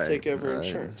hospitals take every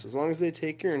insurance. As long as they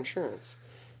take your insurance,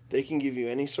 they can give you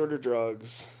any sort of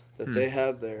drugs that they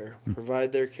have there,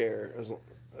 provide their care as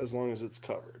long as it's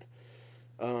covered.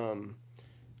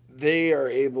 They are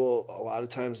able, a lot of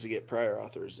times, to get prior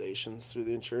authorizations through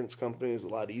the insurance company. Is a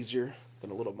lot easier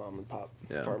than a little mom and pop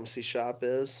pharmacy shop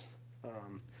is.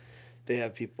 They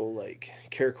have people like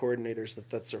care coordinators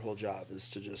that's their whole job, is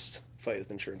to just fight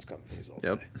with insurance companies all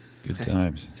day. Good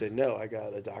times. Say, no, I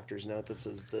got a doctor's note that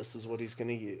says this is what he's going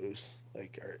to use.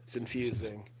 Like, it's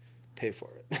infusing. Pay for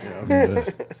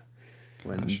it.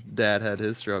 When Dad had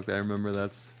his stroke, I remember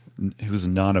it was a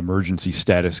non-emergency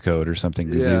status code or something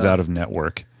because he was out of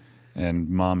network. And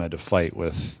Mom had to fight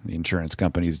with the insurance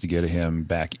companies to get him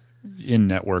back in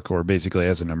network or basically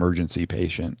as an emergency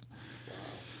patient.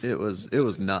 It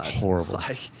was nuts. Horrible.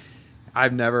 Like,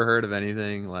 I've never heard of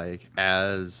anything like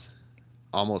as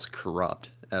almost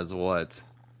corrupt as what.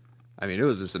 I mean, it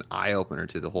was just an eye opener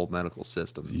to the whole medical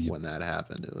system when that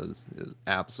happened. It was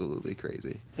absolutely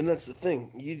crazy. And that's the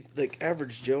thing. You like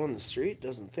average Joe on the street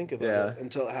doesn't think about it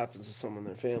until it happens to someone in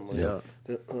their family. Yeah.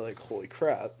 They're like, holy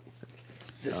crap,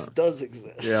 this does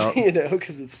exist. Yeah. You know,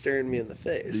 because it's staring me in the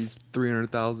face. These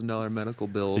 $300,000 medical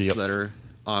bills that are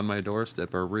on my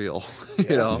doorstep are real.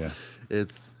 You know,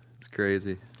 it's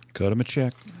crazy. Cut him a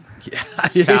check.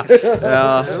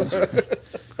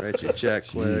 Write your check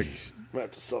quick. Might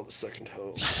have to sell the second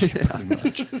home.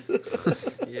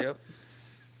 Yep.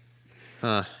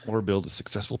 Or build a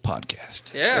successful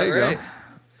podcast. Yeah, There you right. go.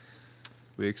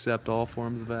 We accept all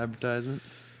forms of advertisement.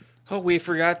 Oh, we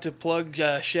forgot to plug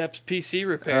Shep's PC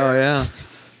repair. Oh yeah.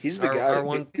 He's the Our guy.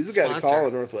 one He's the guy to sponsor. call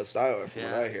in Northwest Iowa, from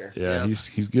what I hear. Yeah, Yep.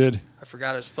 he's good. I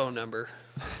forgot his phone number,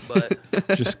 but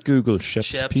Just Google Shep's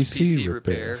Shep's PC PC repair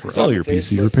repair. for It's all on your the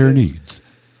PC Facebook, repair too. needs.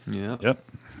 Yeah. Yep,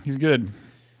 he's good.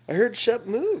 I heard Shep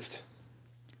moved.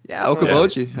 Yeah,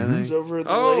 Okoboji. I think. He's over at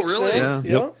the Oh, lakes really? now.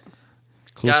 Yeah. Yep.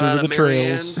 Closer got out to the of Mary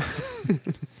trails. Ann's.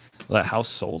 That house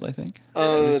sold, I think.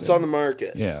 It's on the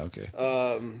market. Yeah, okay.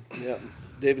 Yeah.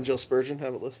 Dave and Jill Spurgeon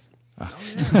have it listed.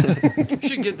 We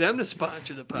should get them to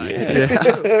sponsor the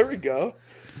podcast. too. There we go.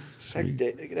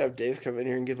 They could have Dave come in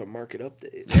here and give a market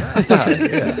update.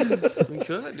 We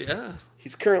could, yeah.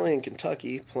 He's currently in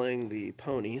Kentucky playing the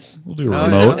ponies. We'll do a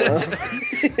remote.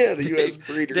 Yeah, the U.S.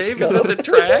 Breeders' Dave Cup. is at the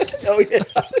track. Oh, yeah.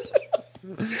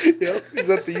 Yep, he's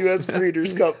at the U.S.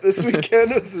 Breeders' Cup this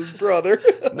weekend with his brother.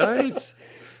 Nice.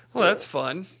 Well, that's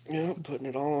fun. Yeah, putting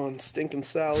it all on Stinking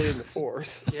Sally in the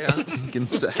fourth. Yeah. Stinking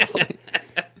Sally.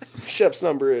 Shep's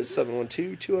number is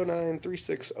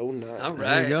 712-209-3609. All There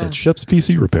right. you go. That's Shep's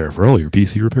PC Repair for all your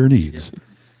PC repair needs.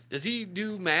 Does he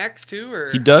do Macs too,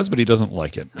 or He does, but he doesn't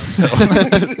like it. So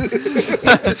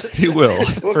he will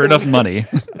for enough money.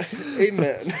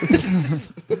 Amen.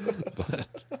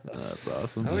 That's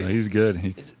awesome. Oh, yeah. He's good.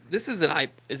 Is this an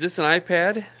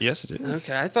iPad? Yes, it is.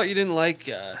 Okay, I thought you didn't like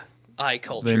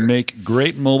iCulture. They make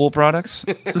great mobile products.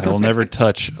 I will never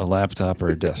touch a laptop or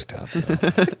a desktop.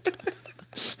 I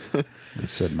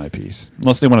said my piece.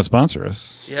 Unless they want to sponsor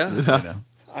us. Yeah. You know.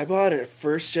 I bought a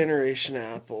first generation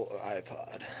Apple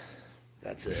iPod.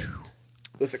 That's it.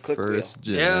 With a click First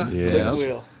wheel. Yeah. gen. Yeah. Click Yes.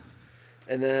 wheel.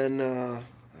 And then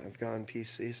I've gone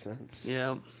PC since.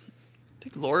 Yeah. I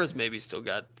think Laura's maybe still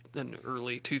got an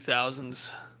early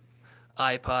 2000s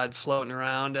iPod floating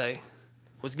around. I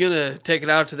was going to take it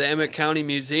out to the Emmett County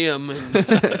Museum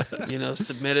and,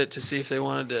 submit it to see if they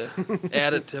wanted to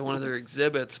add it to one of their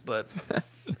exhibits. But,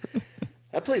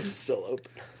 That place is still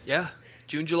open. yeah,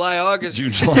 June, July, August,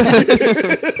 June, July.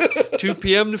 2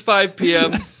 p.m. to 5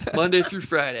 p.m., Monday through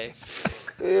Friday.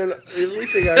 And the only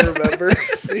thing I remember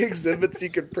is the exhibits. You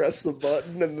could press the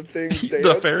button and the things dance.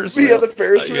 Ferris Yeah, wheel. the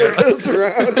Ferris wheel Yeah. goes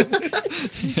around.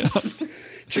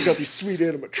 Check out these sweet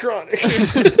animatronics.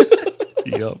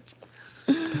 Yep.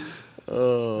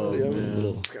 Oh, Yeah,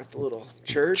 man. it's got the little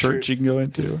church. Church you can go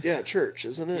into. Yeah, church,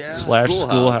 isn't it? Yeah. Slash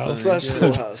schoolhouse. Slash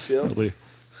schoolhouse, yeah. Probably.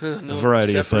 No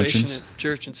variety of separation functions. of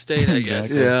church and state, I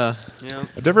guess. Exactly. Yeah. Yeah.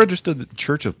 I've never understood the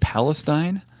Church of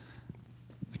Palestine.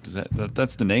 Like,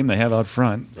 that's the name they have out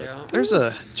front. Yeah. There's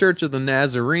a Church of the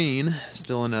Nazarene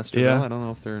still in Estherville. Yeah. I don't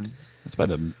know if they're It's by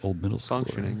the old middle school.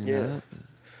 functioning. Yeah.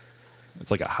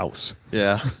 It's like a house.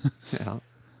 Yeah. Yeah.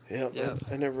 Yeah, Yeah.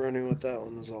 I never knew what that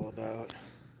one was all about.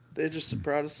 They're just a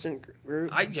Protestant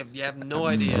group. I have no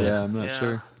idea. Yeah, I'm not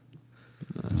sure.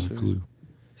 No clue.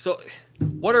 So,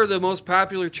 what are the most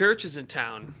popular churches in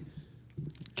town?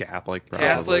 Catholic, probably.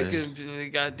 Catholic, they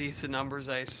got decent numbers,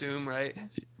 I assume, right?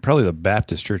 Probably the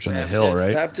Baptist church on the hill, Baptist.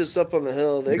 right? Baptist up on the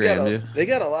hill. They Grandview.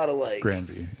 got a lot of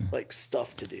Grandview. like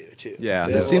stuff to do too. Yeah,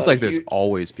 They it have a seems lot like of there's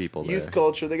always people there. youth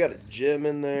culture. They got a gym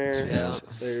in there. Yeah.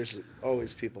 There's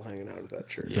always people hanging out at that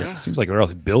church. Yeah. It seems like they're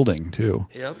always building too.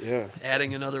 Yep. Yeah.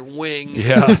 Adding another wing.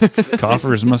 Yeah,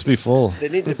 coffers must be full. They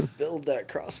need to build that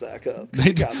cross back up. 'Cause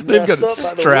They- it got they've messed got it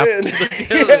up by strapped.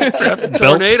 the wind. Belt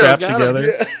Tornado strapped got 'em.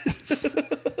 together.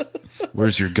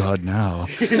 Where's your God now?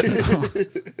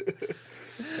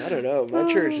 I don't know. My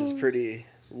church is pretty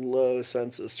low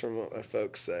census from what my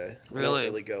folks say. I Really?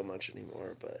 don't really go much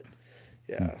anymore, but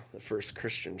yeah, the first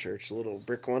Christian church, the little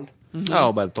brick one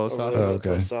Oh, by the post over office. there by okay.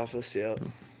 the post office. Yeah.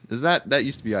 Is that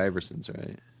used to be Iverson's,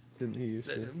 right? Didn't he used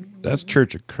to? That's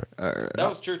Church of Christ. That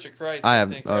was Church of Christ. I I,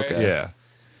 haven't- think, right? okay. Yeah,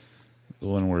 the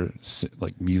one where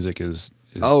like music is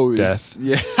Oh, death.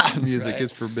 Yeah, music Right.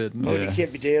 is forbidden. Oh, Yeah. you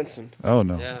can't be dancing. Oh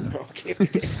no, Yeah. no. No, can't be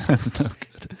dancing. That's not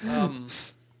good.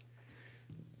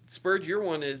 Spurge, your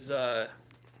one is Doug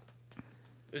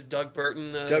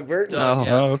Burton. Doug Burton. Oh.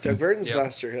 yeah. Oh, okay. Doug Burton's Yep.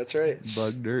 master. That's right.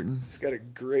 Bug Durton. He's got a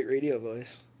great radio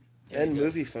voice Yeah, and he does.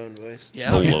 movie phone voice.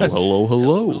 Yeah.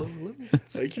 hello.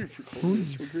 Thank you for calling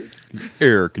this. We're great.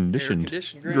 Air conditioned.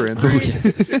 Air-conditioned Grand Grand Prix.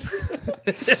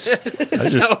 I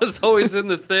just That was always in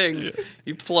the thing.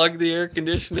 You plug the air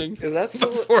conditioning Is that still?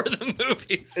 before the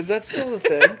movies. Is that still the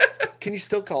thing? Can you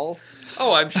still call?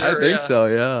 Oh, I'm sure. I think yeah. so,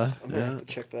 yeah. I'm gonna have to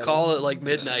check that. Call out. it like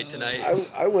midnight tonight.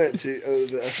 I went to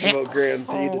the Eskimo Grand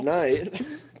 3 tonight.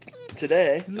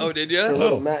 Today. Oh, did For a you?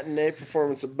 little matinee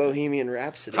performance of Bohemian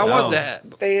Rhapsody. How was Oh.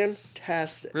 that?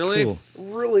 Fantastic. Really? Cool.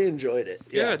 Really enjoyed it.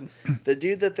 Yeah. Good. The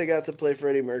dude that they got to play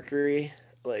Freddie Mercury,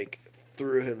 like,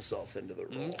 threw himself into the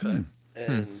role. Okay.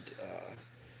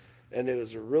 And it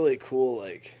was a really cool,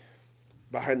 like,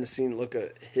 behind the scene look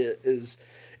at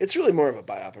it's really more of a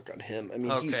biopic on him. I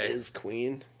mean, he Okay. is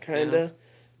Queen, kind of,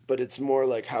 but it's more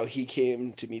like how he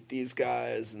came to meet these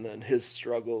guys and then his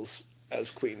struggles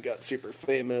as Queen got super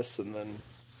famous and then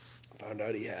found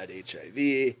out he had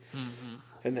HIV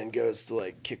and then goes to,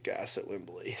 like, kick ass at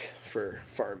Wembley for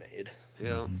Farm Aid.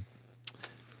 Yeah.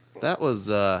 That was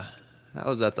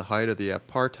at the height of the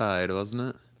apartheid,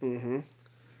 wasn't it? Mm-hmm.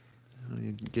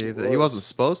 He gave It that. He was. wasn't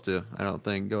supposed to, I don't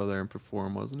think, go there and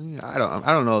perform, wasn't he? I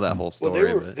don't know that whole Well,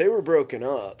 story, but they were broken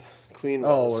up. Queen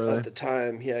Oh, was were at they? the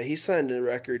time. Yeah, he signed a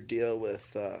record deal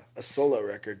with a solo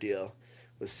record deal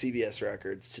with CBS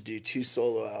Records to do 2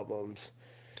 solo albums,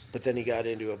 but then he got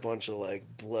into a bunch of like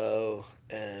blow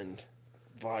and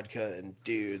vodka and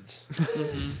dudes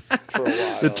for a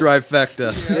while. the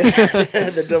trifecta.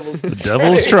 the devil's The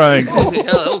Devil's Triangle. Yeah,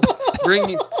 that'll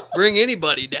Bring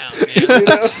anybody down, man. You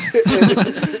know?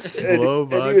 and Low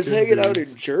he was vodka hanging out in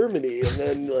dudes. Germany, and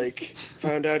then like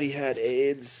found out he had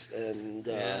AIDS, and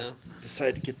Yeah.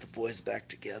 decided to get the boys back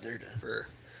together to For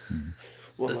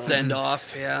one the last- send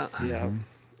off, yeah. Yeah,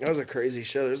 that was a crazy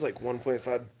show. There's like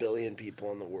 1.5 billion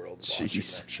people in the world watching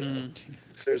Jeez. that show.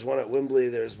 So there's one at Wembley.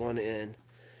 There's one in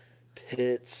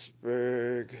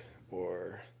Pittsburgh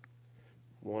or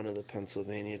one of the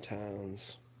Pennsylvania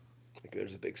towns. Like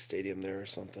there's a big stadium there or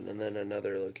something, and then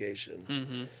another location.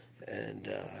 Mm-hmm. And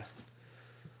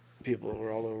people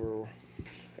were all over.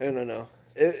 I don't know.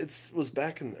 It was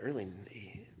back in the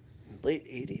late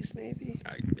 80s, maybe.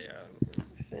 Yeah,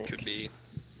 I think. could be.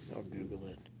 I'll Google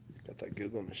it. Got that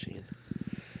Google machine.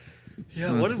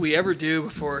 Yeah, what did we ever do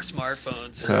before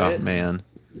smartphones? Oh man.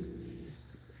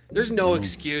 There's no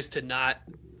excuse to not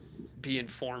be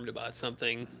informed about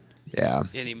something Yeah.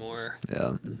 anymore.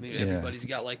 Yeah. I mean, everybody's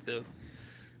got like the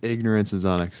Ignorance is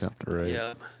unacceptable. Right.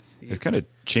 yeah. It's kind of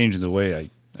changing the way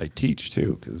I teach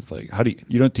too, because like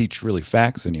you don't teach really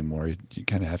facts anymore. You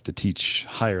kind of have to teach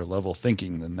higher level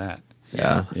thinking than that.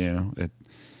 Yeah. You know,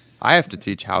 I have to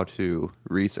teach how to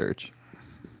research,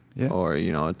 yeah. or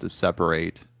to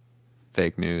separate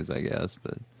fake news, I guess.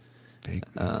 But Big,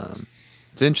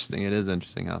 it's interesting. It is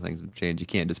interesting how things have changed. You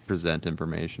can't just present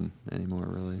information anymore,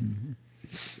 really.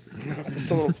 If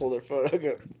someone will pull their phone, I'll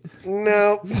go,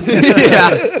 no.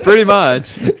 Yeah, pretty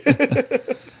much.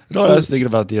 You know what I was thinking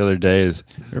about the other day is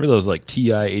remember those like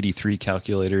TI 83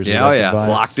 calculators? Yeah, oh yeah,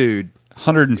 block dude.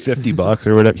 $150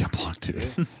 or whatever. Yeah, block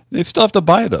dude. They still have to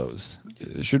buy those.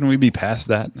 Shouldn't we be past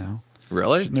that now?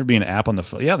 Really? Shouldn't there be an app on the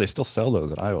phone? Yeah, they still sell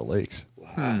those at Iowa Lakes.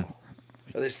 Wow.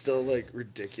 Are they still like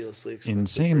ridiculously expensive?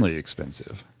 Insanely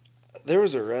expensive. There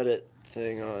was a Reddit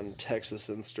thing on Texas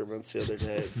Instruments the other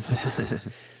day.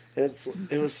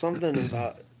 It was something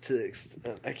about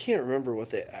I can't remember what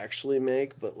they actually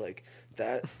make, but like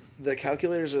that the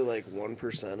calculators are like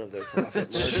 1% of their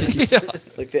profit margin.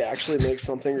 Like they actually make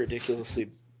something ridiculously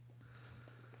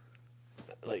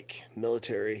like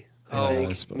military, Oh, I I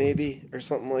think suppose. maybe or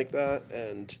something like that,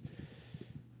 and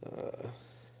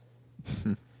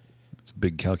It's a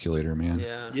big calculator, man.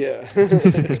 Yeah. yeah.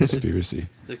 Conspiracy.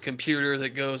 The computer that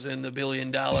goes in the $1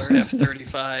 billion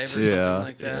F-35 or something Yeah.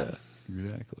 like that.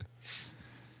 Exactly.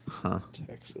 Huh.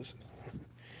 Texas.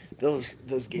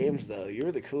 Those games though, you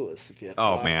were the coolest if you had.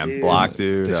 Oh Block man, Dude. block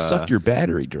dude. They suck your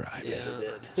battery dry. Yeah,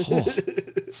 Yeah. they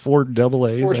did. 4 double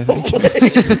A's, Four I think. double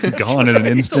A's. Gone in an It's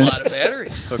a instant. lot of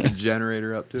batteries. Hook a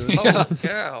generator up to it. Holy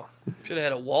cow. Should have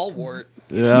had a wall wart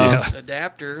Yeah.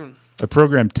 adapter. I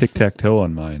programmed tic-tac-toe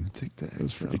on mine.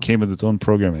 It came with its own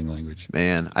programming language.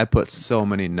 Man, I put so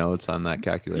many notes on that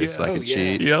calculator so I Yes. could Oh, yeah.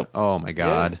 cheat. Yep. Oh my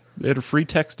god. They had a free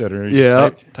text editor. Yeah.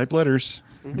 Type letters.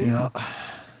 Yeah.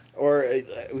 Or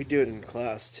we do it in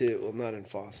class too. Well, not in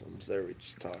Fossums. There we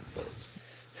just talk,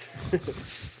 but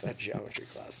that geometry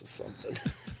class is something.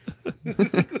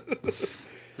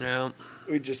 Yeah.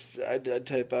 I'd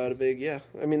type out a big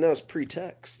I mean that was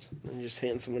pre-text, and you just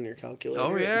hand someone your calculator.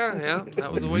 Oh, yeah.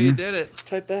 That was the way you did it.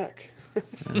 Type back.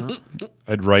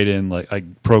 I'd write in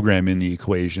I'd program in the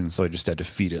equation, so I just had to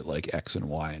feed it like X and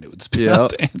Y, and it would spit out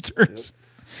the answers.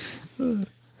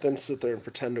 Then sit there and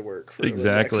pretend to work for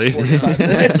Exactly. the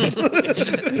next 45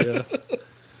 minutes. Yeah.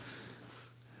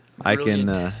 I Brilliant.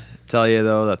 can tell you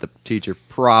though that the teacher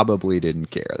probably didn't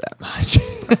care that much.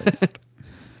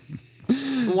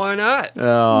 Why not?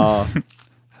 Oh,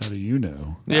 How do you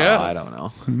know? Yeah. I don't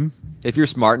know. If you're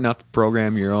smart enough to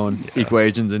program your own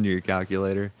equations into your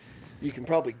calculator, You can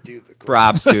probably do the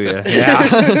props to you.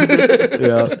 Yeah.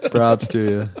 Yeah, props to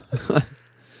you. I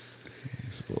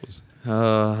suppose.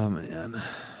 Oh man.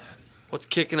 What's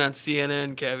kicking on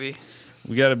CNN, Kevy?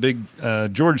 We got a big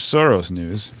George Soros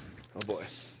news. Oh boy.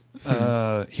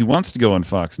 He wants to go on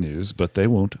Fox News, but they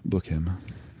won't book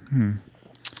him.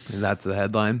 That's the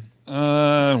headline.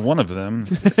 One of them.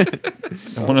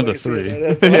 One of the Sounds like three.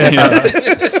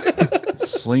 CNN.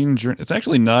 Slain journey. It's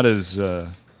actually not as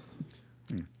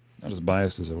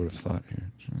biased as I would have thought here.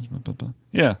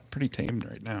 Yeah, pretty tamed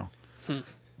right now.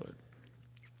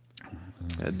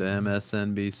 Head to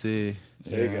MSNBC.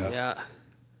 There you go. Yeah.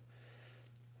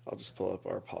 I'll just pull up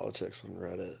our politics on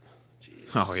Reddit. Jeez.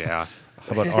 Oh yeah.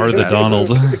 How about R the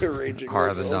Donald? Raging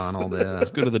R the liberals. Donald, yeah.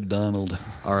 Let's go to the Donald.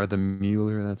 R the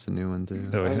Mueller, that's a new one too.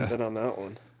 Oh, I haven't yeah. been on that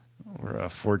one. Or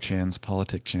 4chan's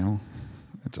politic channel.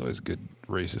 It's always good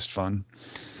racist fun.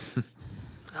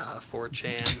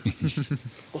 4chan.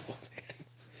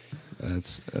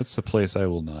 That's the place I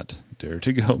will not dare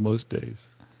to go most days.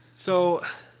 So,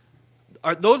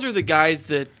 those are the guys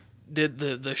that did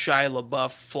the Shia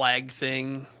LaBeouf flag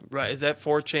thing, right? Is that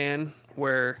 4chan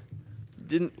where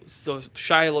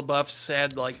Shia LaBeouf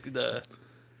said like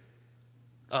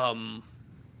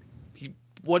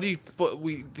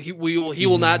he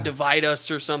will not divide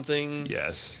us or something.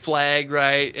 Yes. Flag,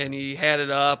 right? And he had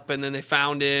it up, and then they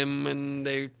found him, and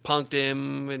they punked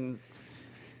him, and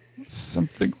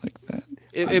something like that.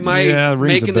 Am I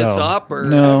making this up? Or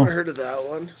No. I haven't heard of that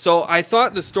one. So I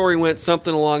thought the story went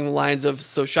something along the lines of,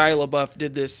 so Shia LaBeouf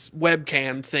did this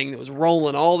webcam thing that was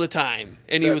rolling all the time,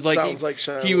 and he That was like, sounds like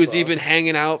Shia he was LaBeouf. even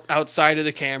hanging out outside of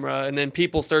the camera, and then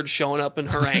people started showing up and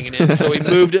haranguing him. So he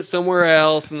moved it somewhere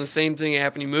else, and the same thing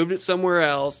happened. He moved it somewhere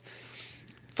else.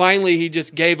 Finally, he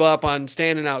just gave up on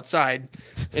standing outside,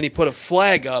 and he put a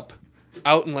flag up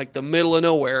out in like the middle of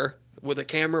nowhere with a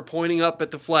camera pointing up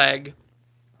at the flag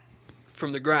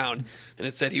from the ground, and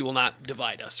it said he will not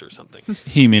divide us or something.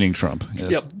 He meaning Trump. Yes.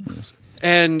 Yep. Yes.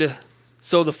 And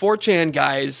so the 4chan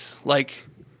guys like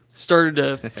started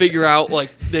to figure out,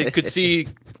 like they could see,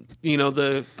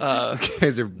 the These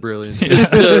guys are brilliant.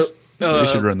 the, We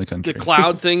should run the country. the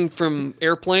cloud thing from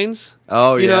airplanes.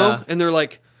 Oh, you yeah. know, and they're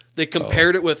like they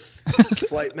compared it with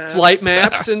Flight maps. flight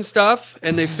maps and stuff,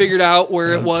 and they figured out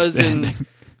where it was, and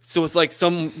so it's like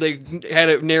they had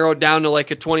it narrowed down to like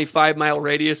a 25-mile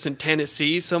radius in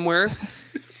Tennessee somewhere.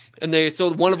 And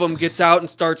so one of them gets out and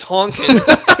starts honking,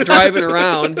 driving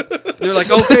around. They're like,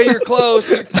 "Okay, you're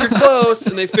close, you're close,"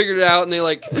 and they figured it out, and they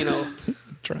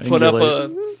put up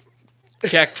a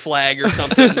Keck flag or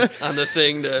something on the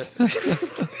thing to.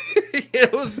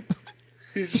 It was.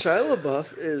 Dude, Shia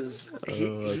LaBeouf is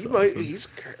he's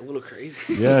a little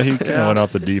crazy. Yeah, he kind of went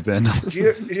off the deep end. Did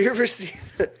you ever see?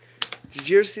 Did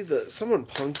you ever see someone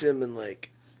punked him and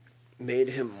like made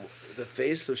him the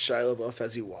face of Shia LaBeouf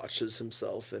as he watches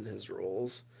himself in his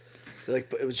roles?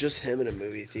 Like, it was just him in a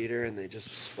movie theater, and they just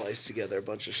spliced together a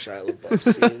bunch of Shia LaBeouf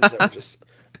scenes that were just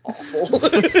awful.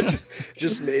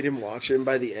 Just made him watch him.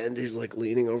 By the end, he's like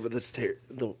leaning over the seat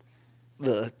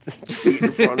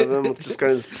in front of him with just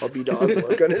kind of this puppy dog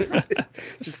look on his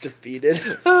just defeated.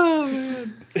 Oh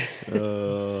man.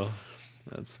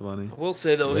 That's funny. I will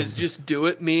say though, his "just do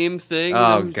it" meme thing.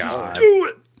 Oh, Just God. do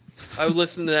it. I would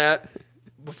listen to that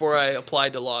before I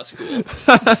applied to law school.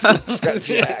 Just got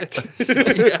jacked.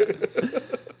 Yeah.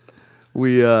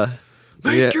 We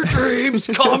Make your dreams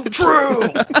come true.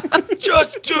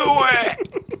 Just do it.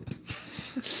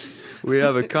 we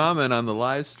have a comment on the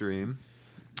live stream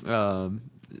from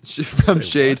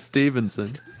Shade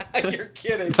Stevenson. You're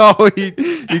kidding. Oh, he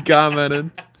commented.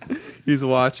 He's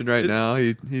watching right now.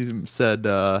 He said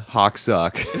Hawk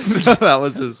suck. So that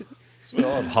was his. We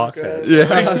all have hawk hats. Yeah.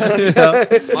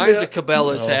 Mine's a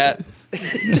Cabela's hat.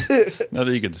 Now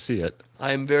that you can see it.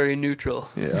 I am very neutral.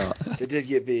 Yeah. They did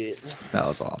get beat. That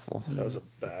was awful. That was a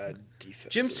bad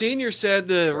defense. Jim Senior said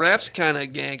the refs kind of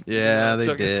ganked. Yeah, they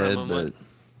took it did, from but him.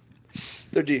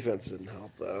 Their defense didn't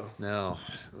help though. no,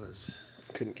 it was.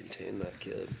 Couldn't contain that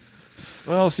kid.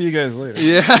 Well, see you guys later.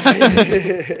 Yeah.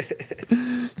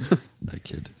 That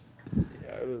kid.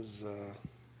 Yeah, it was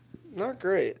not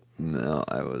great. No,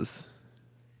 I was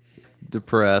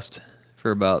depressed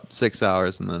for about 6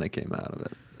 hours, and then I came out of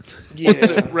it. What's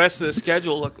the Yeah, rest of the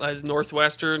schedule look like? Is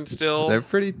Northwestern still?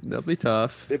 They'll be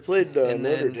tough. they played And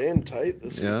Notre then- Dame tight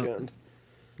this Yeah. weekend.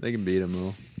 They can beat them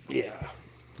though. Yeah,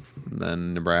 And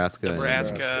then Nebraska. and-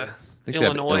 Nebraska, I think they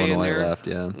have Illinois in there? left.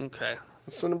 Yeah. Okay.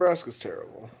 so Nebraska's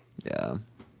terrible. Yeah.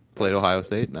 Played Ohio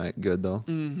State. Night good though.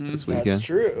 Mm-hmm. This That's weekend.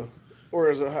 true.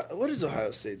 Or what is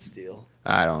Ohio State's deal?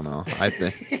 I don't know. I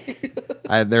think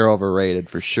they're overrated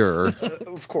for sure,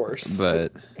 Of course,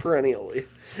 but perennially.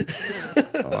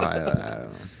 Ohio, I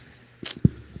don't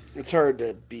know. It's hard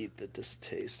to beat the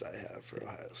distaste I have for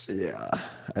Ohio State. Yeah,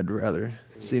 I'd rather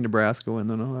see Nebraska win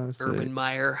than Ohio State. Urban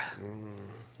Meyer.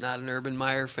 Not an Urban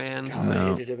Meyer fan. God,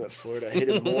 No. I hated him at Florida. I hate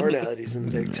him more now that he's in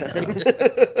the Big Ten.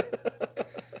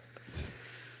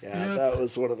 Yeah, that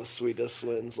was one of the sweetest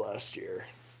wins last year.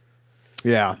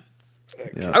 Yeah.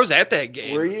 Yeah. I was at that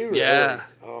game. Were you? Yeah. Really?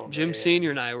 Oh, Jim man. Senior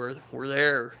and I were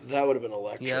there. That would have been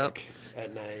electric Yep.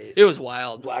 at night. It was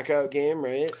wild. Blackout game,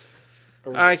 right?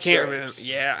 Or was I it can't remember. Stripes?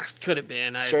 Yeah, could have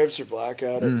been. Stripes or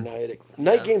blackout at night.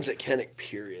 Night games at Kenneck,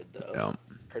 period, though, Yeah.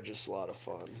 are just a lot of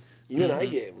fun. UNI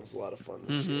game was a lot of fun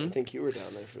this year. I think you were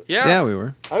down there for. Yeah. Yeah, we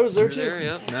were. I was there We too. were there,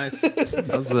 yeah. Nice.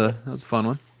 That was a fun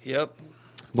one. Yep.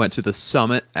 Went to the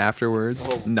summit afterwards.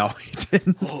 Oh. No, he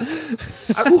didn't.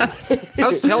 I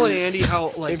was telling Andy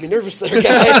how like Made me nervous there,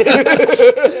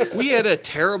 guy. we had a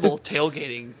terrible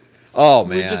tailgating. Oh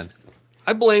We man. just-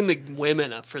 I blame the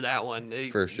women for that one. They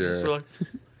For just sure. were like,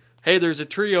 hey, there's a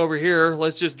tree over here.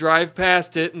 Let's just drive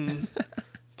past it and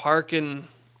park in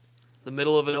the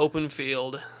middle of an open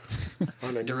field.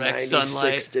 on a Direct 96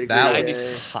 sunlight. degree That day.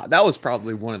 was hot. That was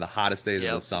probably one of the hottest days of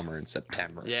Yep. the summer in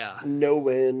September. Yeah. No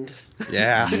wind.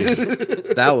 Yeah.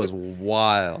 That was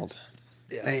wild.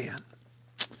 Yeah. Man.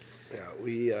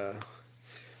 Yeah,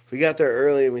 we got there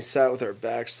early and we sat with our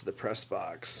backs to the press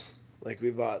box. Like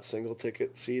we bought single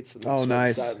ticket seats and Oh,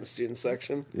 nice. sat in the student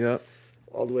section Yep.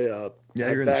 all the way up. Yeah,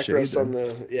 Had you're in the shade backrest on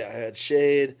then. the I had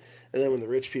shade. And then when the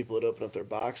rich people would open up their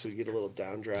box, we'd get a little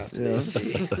downdraft in Yeah.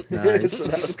 AC. Nice. So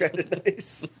that was kind of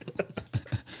nice.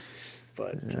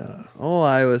 But Oh,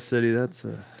 Iowa City. That's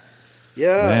a.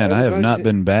 yeah, Man, I have I'm not glad-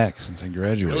 been back since I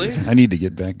graduated. Really? I need to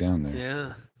get back down there.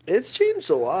 Yeah. It's changed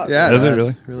a lot. Yeah. Does it has.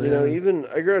 really? Really You know, has. even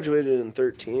I graduated in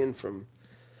 13 from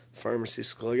pharmacy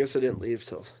school. I guess I didn't leave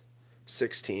till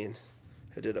 16.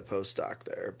 I did a postdoc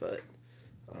there, but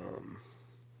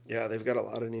yeah, they've got a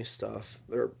lot of new stuff.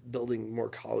 They're building more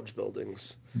college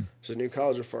buildings. There's a new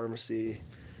college of pharmacy,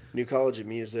 new college of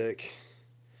music,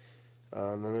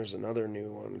 and then there's another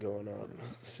new one going up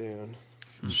soon.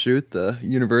 Shoot, the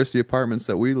university apartments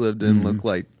that we lived in look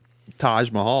like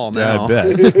Taj Mahal Yeah, now. I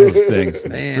bet those things,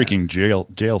 Man. freaking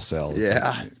jail cells.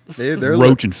 Yeah. They're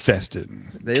roach infested.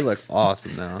 they look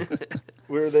awesome now.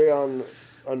 Were they on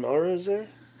Melrose there?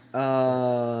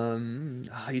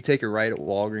 You take a right at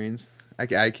Walgreens. I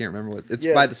can't remember what it's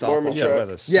Yeah, by the softball. Mormon Yeah, Track.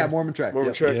 by the Yeah, Mormon Track. Mormon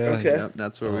Yep. Track. Yeah, Okay. Yep,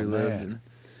 that's where we Oh, lived. man.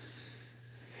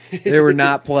 And they were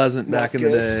not pleasant Not back in the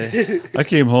good. day. I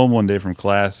came home one day from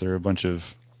class. There were a bunch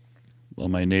of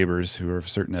my neighbors who were of a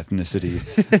certain ethnicity.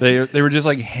 They were just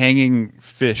like hanging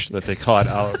fish that they caught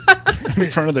out in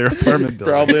front of their apartment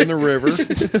building. Probably in the river.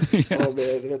 Oh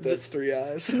man, they had 3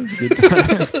 eyes.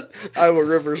 Iowa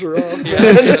rivers are off, man.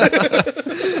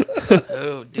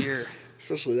 Oh dear.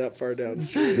 Especially that far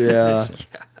downstream. Yeah.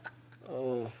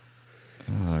 Oh,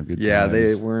 Oh, good Yeah,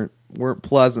 they times. weren't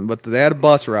pleasant, but they had a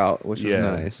bus route, which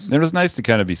Yeah, was nice. And it was nice to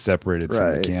kind of be separated from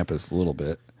Right. the campus a little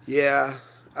bit. yeah.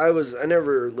 I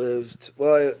never lived.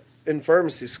 Well, in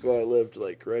pharmacy school, I lived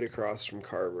like right across from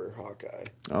Carver, Hawkeye,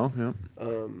 Oh, yeah.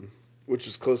 which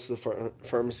was close to the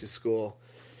pharmacy school.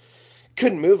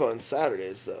 Couldn't move on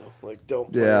Saturdays though. Like,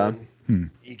 don't plan. Yeah.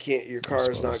 You can't. Your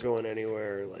car is not suppose. going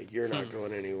anywhere. Like, you're not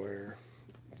going anywhere.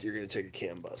 You're gonna take a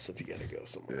CAM bus if you gotta go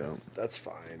somewhere. Yeah. That's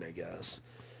fine, I guess.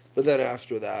 But then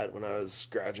after that, when I was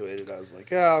graduated, I was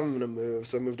like, yeah, I'm gonna move.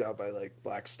 So I moved out by like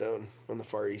Blackstone on the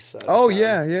far east side. Oh, of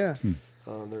yeah, town. yeah.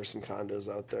 There were some condos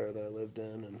out there that I lived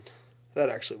in, and that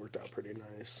actually worked out pretty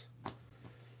nice.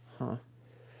 Huh.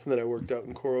 And then I worked out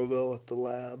in Coralville at the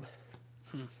lab.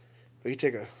 We could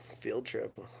take a field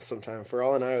trip sometime. For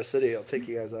all in Iowa City, I'll take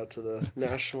you guys out to the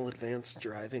National Advanced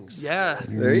Driving Yeah.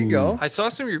 Simulator. There you go. I saw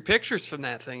some of your pictures from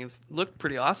that thing. It looked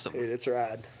pretty awesome. Dude, it's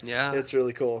rad. Yeah. It's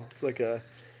really cool. It's like a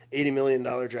 $80 million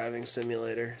driving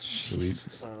simulator.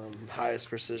 Sweet. Highest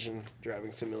precision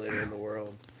driving simulator in the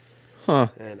world. Huh.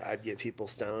 And I'd get people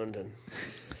stoned and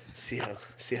see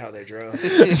how they drove.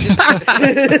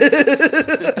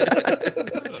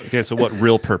 Okay, so what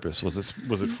real purpose was this?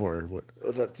 Was it for what?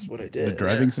 Well, that's what I The did.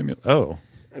 driving simulator? Oh,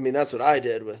 I mean, that's what I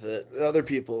did with it. Other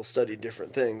people studied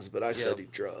different things, but I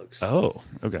studied drugs. oh,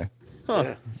 okay.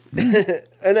 Yeah.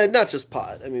 And not just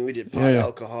pot. I mean, we did pot, Yeah.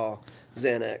 alcohol,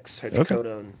 Xanax,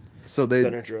 hydrocodone, So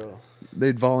Benadryl.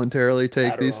 they'd voluntarily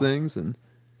take these Adderall. things, and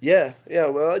Yeah.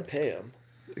 Well, I'd pay them.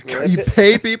 you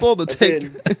pay people to I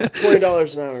take. paid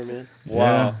 $20 an hour, man.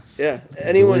 Wow. Yeah,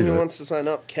 anyone believe who it. wants to sign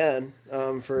up can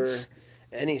for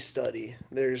any study.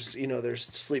 There's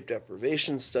sleep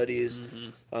deprivation studies.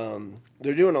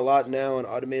 They're doing a lot now on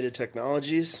automated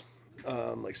technologies,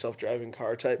 like self-driving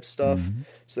car type stuff.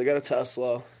 So they got a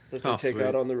Tesla that they Oh, take sweet.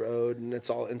 out on the road, and it's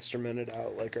all instrumented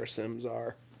out like our Sims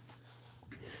are.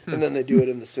 And then they do it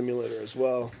in the simulator as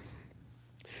well.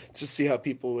 Just see how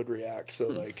people would react. So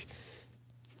like,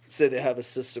 say they have a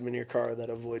system in your car that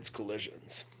avoids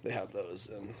collisions. They have those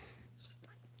and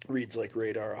reads like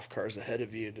radar off cars ahead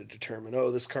of you to determine,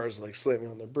 oh, this car is like slamming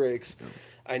on the brakes.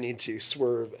 I need to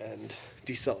swerve and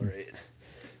decelerate.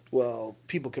 Well,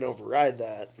 people can override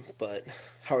that, but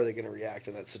how are they going to react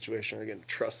in that situation? Are they going to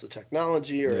trust the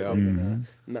technology, or are they going to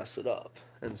mess it up?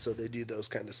 And so they do those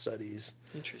kind of studies.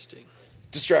 Interesting.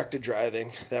 Distracted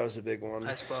driving, that was a big one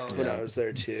I suppose. when I was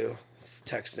there too.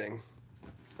 Texting.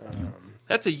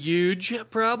 That's a huge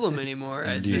problem anymore,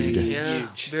 I Indeed. think. Yeah.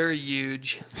 Huge. Very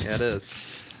huge. Yeah, it is.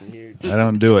 Huge. I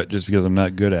don't do it just because I'm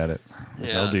not good at it. Like,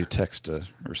 Yeah. I'll do text to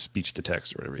or speech to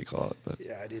text or whatever you call it. But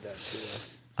Yeah, I do that too.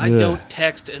 I Yeah. don't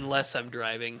text unless I'm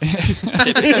driving.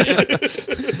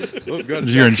 Oh, good.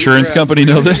 does your insurance company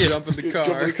know Get this? up in the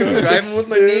car Driving with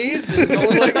my knees and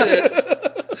going like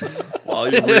this.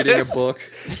 while you're reading a book.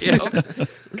 You know?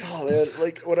 God, man, like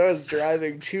like when I was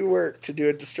driving to work to do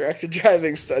a distracted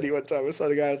driving study one time, I saw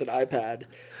a guy with an iPad.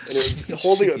 And it was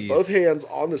holding it with both hands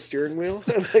on the steering wheel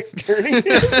and like turning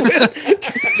it.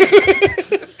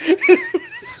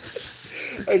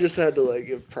 I just had to like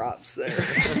give props there.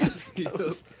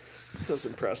 That was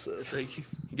impressive. Like you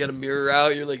got a mirror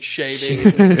out, you're like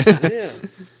shaving, Yeah.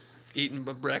 eating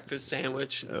a breakfast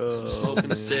sandwich,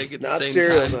 smoking a cig at the Not same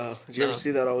cereal time. though. Did you ever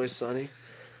see that Always Sunny?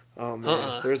 Oh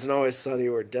man, there's an Always Sunny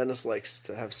where Dennis likes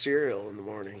to have cereal in the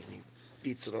morning and he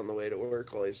eats it on the way to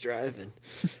work while he's driving.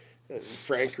 And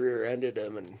Frank rear-ended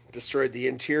him and destroyed the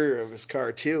interior of his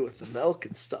car too with the milk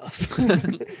and stuff. So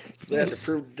they had to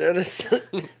prove to Dennis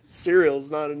that cereal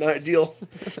is not an ideal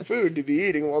food to be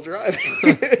eating while driving.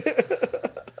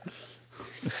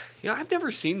 You know, I've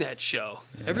never seen that show.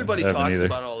 Everybody I haven't talks either.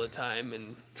 about it all the time,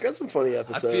 and It's got some funny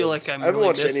episodes. feel like I I'm haven't really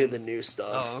watched any missing- of the new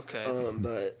stuff. Oh, okay.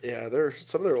 But yeah,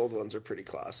 some of their old ones are pretty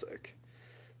classic.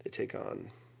 They take on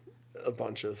a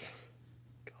bunch of.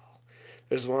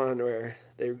 There's one where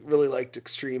they really liked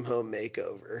Extreme Home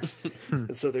Makeover,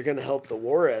 and so they're going to help the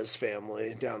Juarez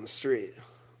family down the street.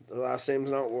 The last name's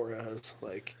not Juarez.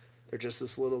 Like they're just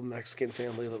this little Mexican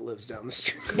family that lives down the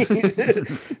street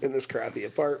in this crappy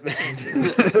apartment.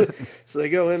 So they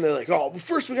go in, they're like, "Oh, well,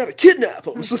 first we got to kidnap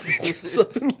them." So they dress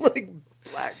up in like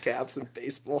black caps and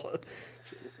baseball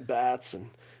bats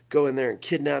and go in there and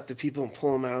kidnap the people and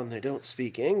pull them out. And they don't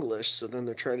speak English, so then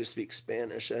they're trying to speak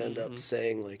Spanish. And end up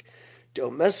saying like,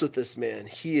 "Don't mess with this man.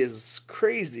 He is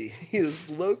crazy. He is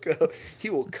loco. He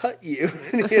will cut you."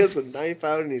 And he has a knife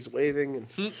out and he's waving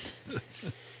and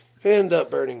end up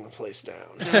burning the place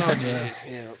down. geez.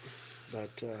 Yeah,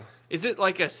 but Is it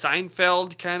like a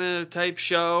Seinfeld kind of type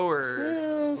show, or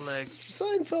like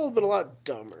Seinfeld, but a lot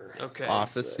dumber. okay,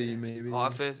 Office-y, maybe.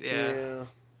 Office? Yeah.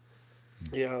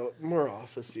 Yeah, more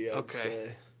office-y, I'd Okay.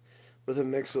 say, with a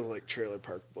mix of like Trailer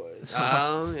Park Boys.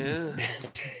 Oh yeah,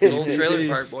 Good old Trailer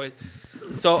Park Boys.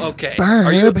 So okay,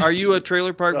 are you a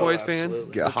Trailer Park Oh, Boys fan?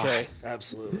 absolutely. God. Okay,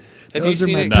 Absolutely. have you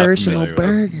seen it? Not personal familiar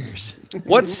with it. burgers.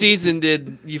 What season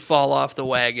did you fall off the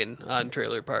wagon on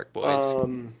Trailer Park Boys?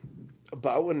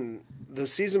 About when the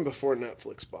season before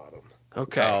Netflix bought them.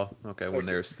 Okay. Oh, okay. When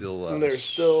they were still. When they're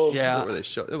still Yeah. What were they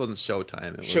show? It wasn't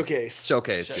Showtime. It was Showcase.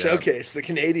 Showcase. Yeah. Showcase, the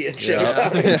Canadian Yeah.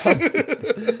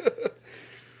 Showtime.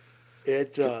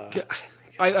 It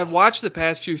I've watched the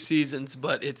past few seasons,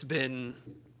 but it's been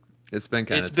It's been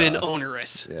kind of.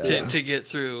 onerous Yeah. to get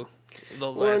through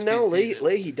the well, last now few seasons.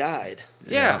 Leahy died.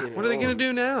 Yeah. You What are they know. gonna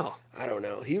do now? I don't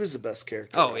know. He was the best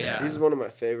character. Oh, yeah. He's one of my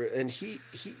favorite, and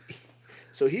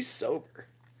so he's sober.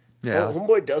 Yeah.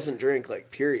 Homeboy doesn't drink,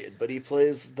 like, period, but he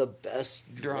plays the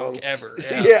best Drunk ever.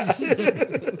 Yeah. Yeah.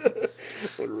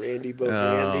 What Randy Bo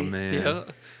Oh Randy. man. Yeah.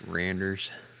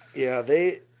 Randers. Yeah,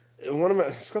 a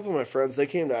couple of my friends, they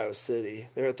came to Iowa City.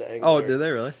 They're at the Angler. Oh, did they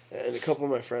really? And a couple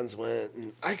of my friends went,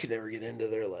 and I could never get into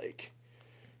their, like,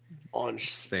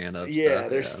 Stand-up Yeah, stuff,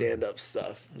 their yeah. stand-up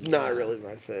stuff. Not really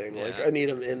my thing. Like, Yeah. I need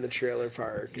them in the trailer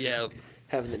park. and Yeah.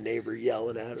 having the neighbor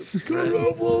yelling at him. Cut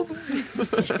off,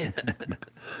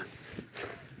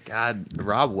 God,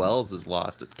 Rob Wells has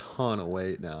lost a ton of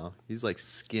weight now. He's like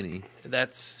skinny.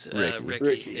 That's Ricky.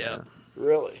 Ricky, Yeah.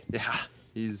 Really? Yeah,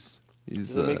 he's.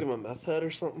 Does it make him a meth head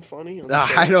or something funny? on the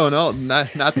I show? don't know,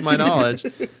 not to my knowledge,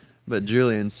 but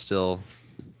Julian's still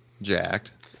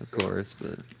jacked, of course.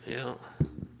 But Yeah.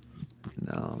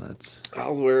 no, that's.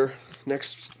 I'll wear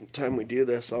next time we do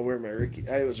this. I'll wear my Ricky.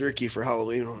 I was Ricky for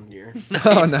Halloween one year,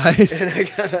 Oh, nice. and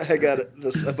I got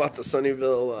this. I bought the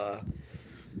Sunnyvale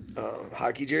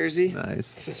hockey jersey. It Nice.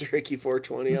 says Ricky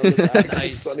 420 on the back, and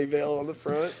Nice. Sunnyvale on the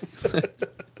front.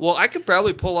 Well, I could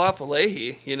probably pull off a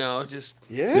Leahy, just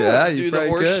Yeah. Yeah, do you the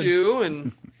probably could. horseshoe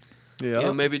and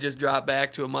Yeah. maybe just drop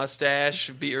back to a mustache,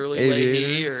 be early Leahy,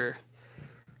 Aviators. or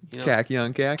Khaki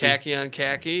on khaki. khaki on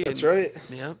khaki. That's and, right.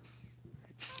 Yep.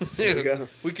 There you go.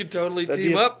 We could totally That'd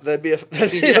team be up. that'd be a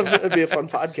fun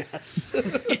podcast.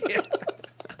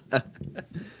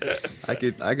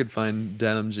 I could find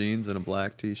denim jeans and a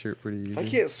black T-shirt pretty easy. I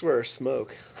can't swear or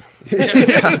smoke.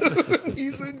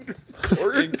 He's in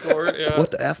court. In court, yeah.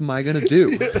 What the f am I gonna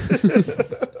do?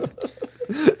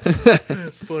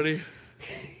 That's funny.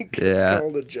 It's Yeah.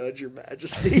 called a judge, Your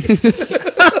Majesty.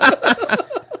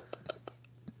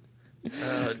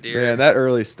 Oh dear. Man, that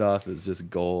early stuff is just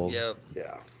gold. Yep.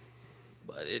 Yeah,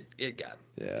 But it got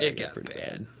Yeah, it got pretty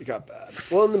bad. it got bad.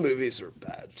 Well, and the movies were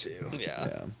bad too. Yeah.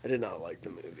 Yeah. I did not like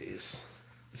the movies.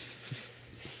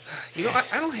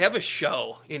 I don't have a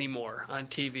show anymore on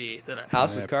TV that I.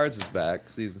 House of Cards is back,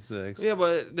 season 6. Yeah,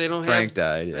 but they don't Frank have.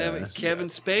 died. They Yeah. have Kevin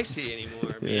Spacey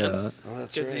anymore, Yeah. man. Oh,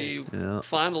 that's Because right. he Yeah.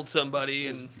 fondled somebody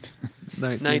in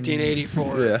 19...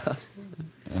 1984. Yeah.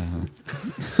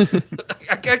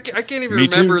 I can't even Me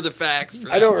too. remember the facts. For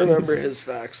that I don't one. remember his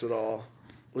facts at all.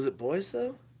 Was it boys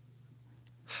though?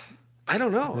 I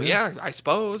don't know. Yeah, I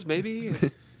suppose maybe.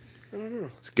 I don't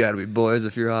know. It's got to be boys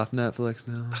if you're off Netflix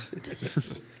now.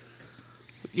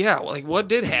 Yeah, like what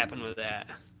did happen with that?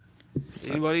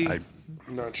 Anybody? I-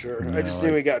 I'm not sure. No, I just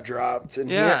knew he got dropped, and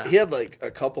Yeah. he had like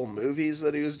a couple movies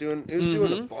that he was doing. He was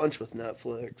doing a bunch with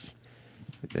Netflix.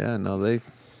 Yeah, no, they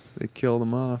killed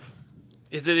him off.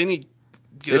 Is it any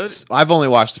good? I've only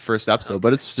watched the first episode,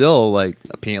 but it's still like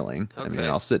appealing. I mean, Okay.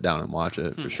 I'll sit down and watch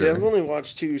it for See, sure. I've only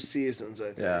watched 2 seasons, I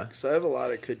think. Yeah. So I have a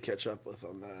lot I could catch up with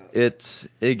on that.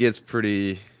 It gets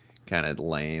pretty kind of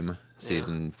lame.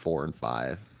 Season 4 and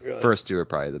 5. Really? First 2 are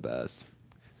probably the best.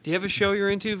 Do you have a show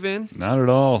you're into, Vin? Not at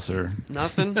all, sir.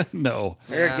 Nothing. No.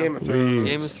 I got Game of Thrones.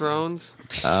 Game of Thrones.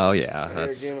 Oh yeah,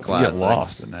 that's Game of You classic. get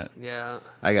lost in that. Yeah.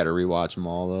 I got to rewatch them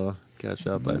all though. Catch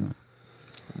up. I'm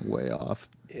way off.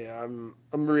 Yeah, I'm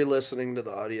re-listening to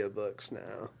the audiobooks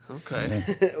now, Okay.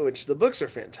 which the books are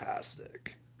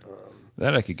fantastic.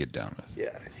 That I could get down with.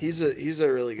 Yeah, he's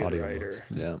a really good Audiobooks. writer.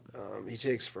 Yeah. He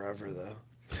takes forever though.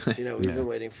 You know, we've been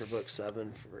waiting for book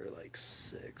 7 for like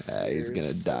 6 Yeah, he's years, gonna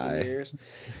 7 die. years.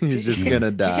 He's just gonna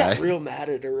He die. got real mad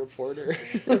at a reporter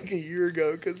like a year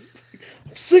ago because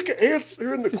I'm sick of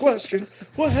answering the question,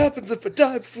 what happens if I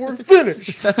die before I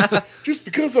finish? Just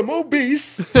because I'm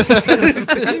obese and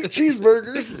eat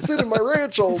cheeseburgers and sit in my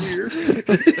ranch all year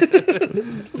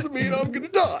doesn't mean I'm going to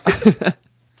die.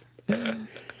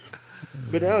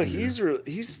 But now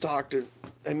he's talked to,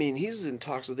 I mean, he's in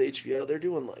talks with HBO. They're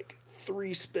doing like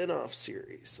 3 spin-off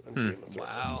series on Game of Thrones.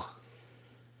 Wow.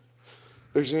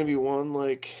 There's going to be one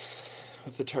like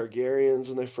with the Targaryens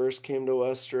when they first came to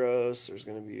Westeros. There's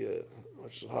going to be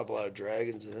which will have a lot of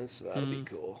dragons in it, so that'll be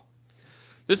cool.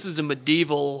 This is a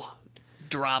medieval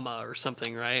drama or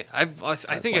something, right? I think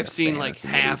like I've a seen like fantasy,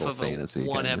 half medieval of fantasy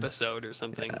one kinda. episode or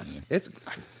something. It's.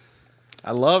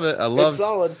 I love it. I It's love.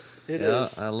 solid. It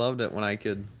is. I loved it when I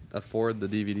could afford the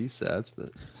DVD sets,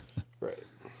 but Right.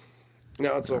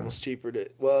 Now it's almost cheaper to.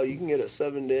 Well, you can get a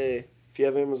 7-day if you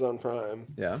have Amazon Prime.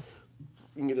 yeah.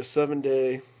 You can get a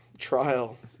 7-day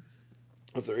trial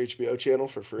of their HBO channel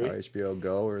for free. Or HBO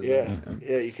Go or Yeah,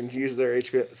 yeah, you can use their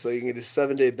HBO, so you can get a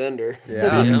 7-day bender.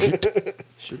 Yeah.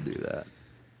 Should do that.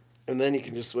 And then you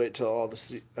can just wait till all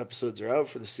the episodes are out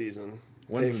for the season.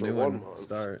 When's Pay the for new 1 one month.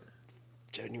 start?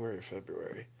 January or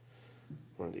February,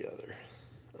 one or the other.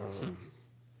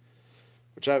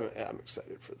 Which I'm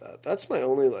excited for that. That's my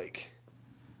only like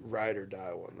ride or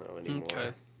die one though anymore.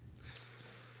 Okay.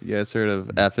 You guys heard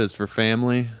of F is for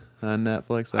Family on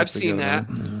Netflix? I've a seen good that.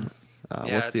 one.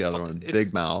 Yeah, What's it's the other fun. one? It's-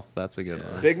 Big Mouth. That's a good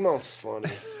one. Big Mouth's funny.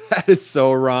 That is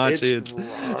so It's raunchy. It's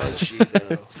raunchy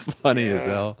though. funny as Yeah.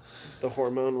 hell. The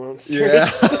hormone monsters.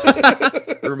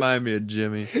 Yeah. Remind me of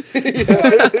Jimmy.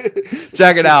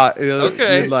 Check it out.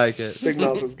 Okay. You'd like it. Big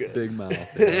Mouth is good. Big Mouth.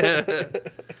 Yeah.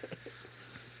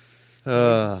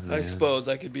 Oh, I man. suppose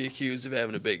I could be accused of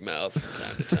having a big mouth from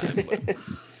time to time. But...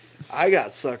 I got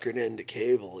suckered into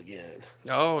cable again.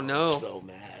 Oh no! So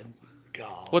mad.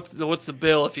 God. What's the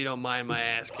bill if you don't mind my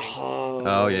asking?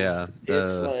 Oh, yeah.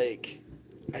 It's like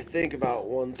I think about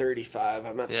 $135.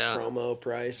 I'm at the Yeah. promo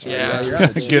price. Right Yeah. now. You're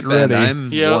at the Get cheap end. ready.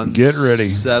 I'm Yeah. Get ready.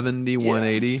 170,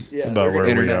 180. Yeah, About they're, where we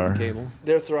Internet are. and cable.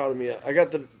 they're throwing me up. I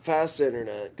got the fast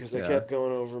internet because I Yeah. kept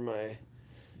going over my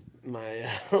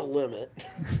limit,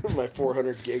 my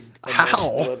 400 gig a How?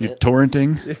 month You limit.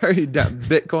 torrenting? Are you done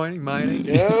Bitcoining, mining?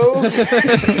 No.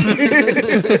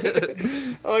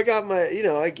 Oh, I got my.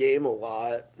 I game a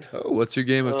lot. Oh, what's your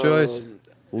game of choice? Um,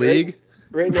 League?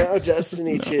 Right now,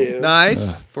 Destiny 2.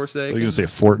 Nice. I Forsaken. was gonna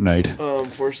say Fortnite.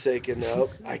 Forsaken.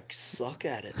 Nope. I suck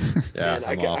at it. Yeah, Man,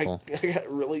 I'm awful. I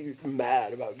got really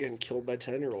mad about getting killed by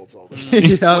 10-year-olds all the time.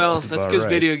 Yeah. Well, that's about because right.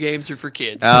 video games are for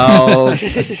kids. Oh,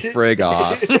 frig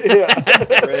off.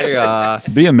 Frig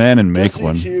off. Be a man and make Destiny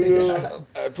one. 2.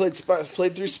 I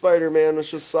played through Spider-Man,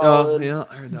 which was Oh, solid. yeah.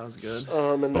 I heard that was good.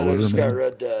 And then I just got Spider-Man.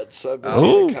 Red Dead, so I've been Oh.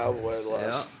 being a cowboy the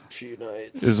last few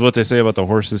nights. Is what they say about the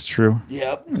horses true?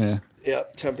 Yep. Yeah.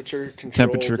 Yep. Temperature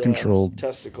Controlled.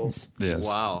 testicles. Yes.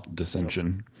 Wow.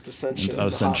 Dissension. Dissension. And in the hot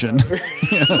ascension. weather.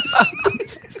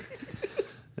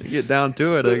 Get down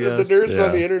to it, I The guess. nerds on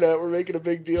Yeah. the internet were making a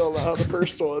big deal about how the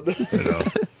first one.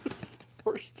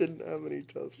 Horse didn't have any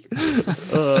testicles.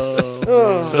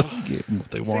 So gave them what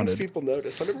they Things wanted. people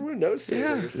notice. I never would notice it.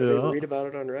 Yeah. They read about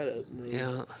it on Reddit. And then,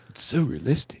 Yeah. It's so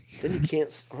realistic. then you can't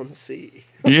unsee.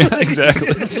 Yeah,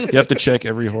 exactly. You have to check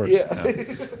every horse. Yeah.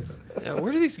 Yeah.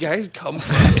 Where do these guys come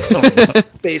from?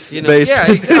 Basement. You know,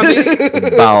 Basement. yeah. I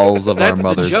mean, Bowels of our that's the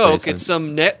mother's joke. basement. It's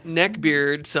some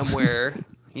neckbeard somewhere,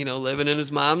 living in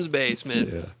his mom's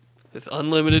basement. Yeah. with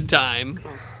unlimited time,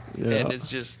 Yeah. and it's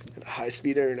just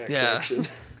High-speed internet Yeah. connection.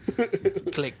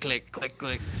 click, click, click,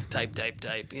 click, type, type,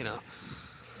 type.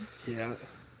 Yeah.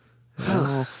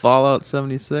 Oh, Fallout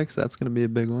 76. That's going to be a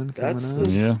big one coming That's up.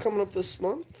 Yeah. coming up this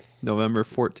month. November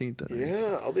 14th. I think.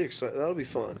 Yeah, I'll be excited. That'll be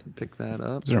fun. Pick that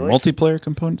up. Is there a I like- multiplayer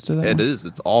component to that? It one? is.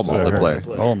 It's all That's what I heard.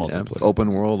 multiplayer. All Yeah, multiplayer. it's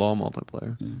open world, all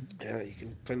multiplayer. Yeah, you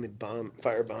can finally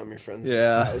firebomb your friends'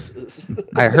 Yeah. houses.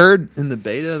 I heard in the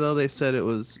beta though they said it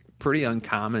was pretty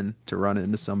uncommon to run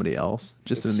into somebody else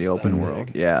just It's in the just open that world.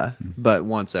 big. Yeah, but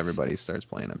once everybody starts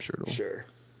playing, I'm sure it'll. Sure.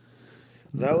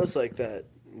 That was like that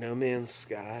No Man's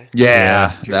Sky.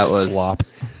 Yeah, that was. flop.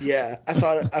 Yeah, I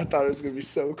thought it was gonna be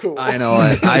so cool. I know.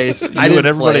 I and didn't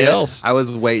everybody play it. else. I was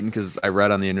waiting because I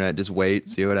read on the internet, just wait,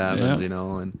 see what happens, Yeah. and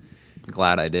I'm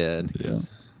glad I did. Yeah. 'cause-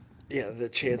 Yeah, the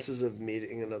chances of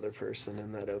meeting another person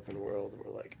in that open world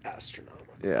were like astronomical.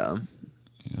 Yeah.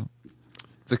 Yeah.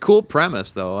 It's a cool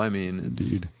premise, though. I mean,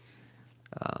 it's, Indeed.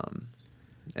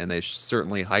 and they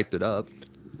certainly hyped it up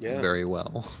Yeah. very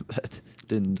well, but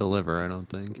didn't deliver, I don't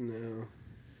think. No.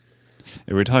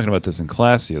 We were talking about this in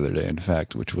class the other day, in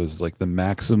fact, which was like the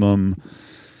maximum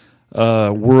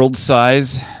world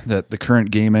size that the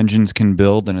current game engines can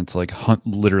build, and it's like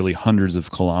literally hundreds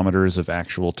of kilometers of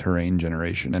actual terrain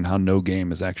generation, and how no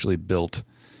game is actually built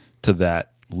to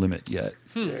that limit yet.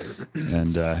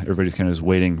 And everybody's kind of just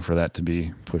waiting for that to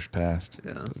be pushed past.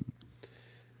 Yeah.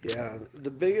 Yeah,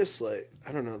 the biggest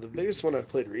the biggest one I've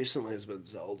played recently has been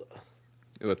Zelda.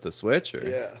 With the Switch? Or?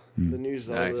 Yeah, the new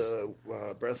Zelda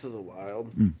Breath of the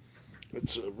Wild.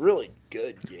 It's a really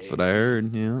good game. That's what I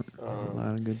heard, yeah. A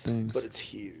lot of good things. But it's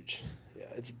huge. Yeah,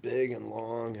 it's big and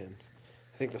long, and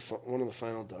I think one of the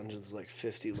final dungeons is like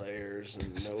 50 layers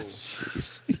and no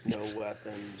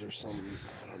weapons or something.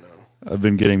 I don't know. I've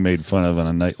been getting made fun of on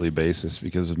a nightly basis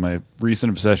because of my recent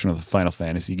obsession with Final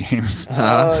Fantasy games.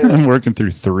 I'm working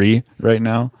through 3 right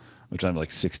now, which I'm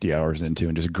like 60 hours into,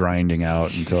 and just grinding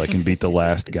out until I can beat the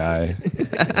last guy,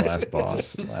 the last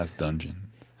boss, the last dungeon.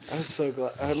 I was so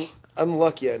glad. I'm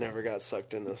lucky I never got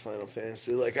sucked into the Final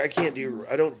Fantasy. Like I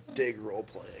don't dig role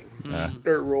playing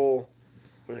or role.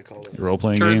 What do they call it? Role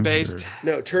playing games? Turn-based. or-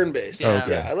 No, turn-based. Oh,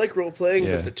 okay. Yeah, I like role playing,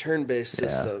 Yeah. but the turn-based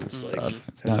systems it's like tough.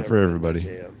 It's have not never for been my everybody.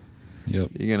 jam. Yep.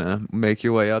 You're going to make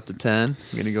your way up to 10?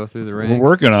 You're going to go through the ranks? We're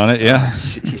working on it, yeah.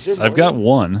 Is there I've got more?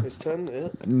 one. It's 10. Yeah.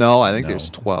 No, I think No. there's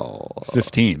 12.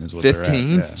 15 is what they're at.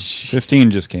 15? Yeah.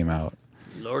 15 just came out.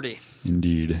 Lordy.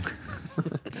 Indeed.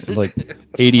 Like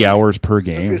 80 hours per I was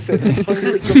game. gonna say that's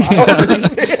hundreds of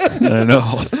hours. Man. I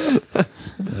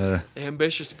know.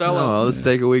 Ambitious Oh, fellow. well, let's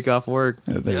take a week off work.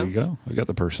 There Yeah. we go. We got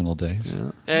the personal days.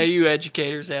 Yeah, Hey, you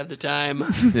educators have the time,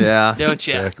 yeah. don't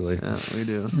you? Exactly. Yeah, we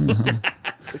do.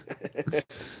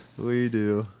 We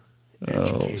do. Oh,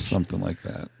 Education. something like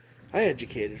that. I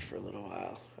educated for a little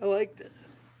while. I liked it.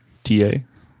 TA?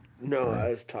 No, I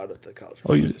was taught at the College of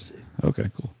Oh, you did? Pharmacy.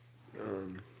 Okay, cool.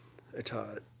 I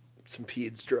taught some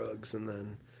peds drugs and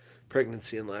then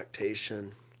pregnancy and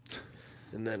lactation.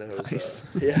 And then I was, Nice.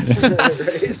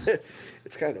 right?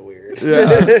 It's kind of weird.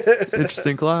 Yeah.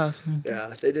 Interesting class.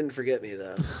 Yeah, they didn't forget me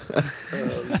though.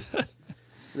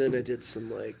 Then I did some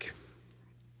like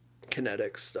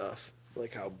kinetic stuff,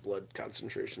 like how blood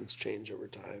concentrations change over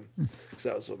time, because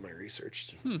that was what my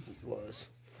research was.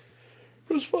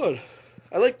 It was fun.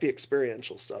 I like the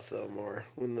experiential stuff though more.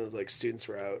 When the like students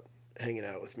were out hanging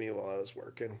out with me while I was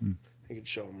working, I could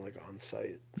show them like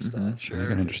on-site stuff. Sure, I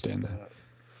can understand that.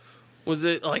 Was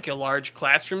it like a large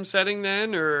classroom setting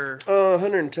then, or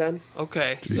 110.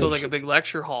 okay, so like a big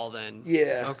lecture hall then?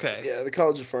 Yeah. Okay. Yeah, the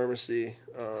College of Pharmacy.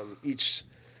 Each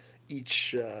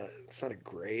it's not a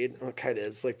grade. Well, it kind of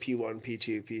is like P1,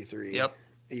 P2, P3. Yep.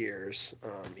 Years.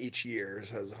 Each year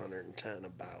has 110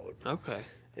 about Okay.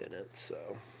 in it,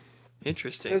 so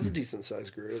Interesting. it's a decent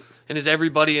sized group And is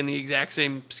everybody in the exact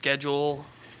same schedule?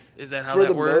 Is that how for that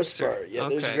the works? most or- part. Yeah,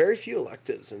 there's okay. very few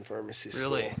electives in pharmacy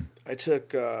school. Really? I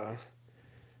took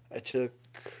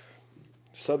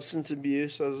substance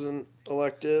abuse as an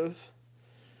elective,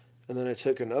 and then I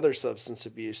took another substance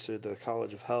abuse through the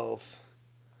College of Health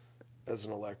as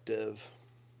an elective.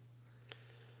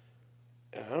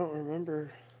 And I don't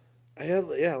remember. I had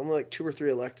only like 2 or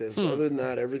 3 electives. Other than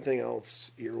that, everything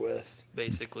else you're with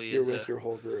Basically, you're is with a your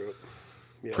whole group.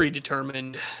 Yeah.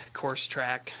 predetermined course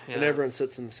track. And Yeah. everyone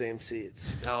sits in the same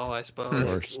seats. Oh, I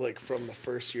suppose. Like from the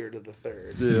first year to the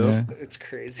third. Yeah. It's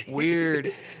crazy.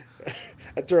 Weird.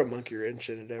 I'd throw a monkey wrench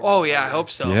in it. Oh yeah, I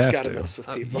hope so. You have Gotta to. mess with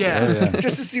people. yeah.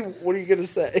 Just to see what are you gonna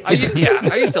say. I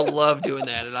used to love doing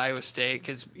that at Iowa State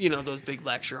because those big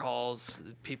lecture halls,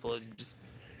 people would just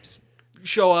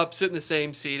show up, sit in the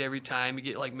same seat every time. You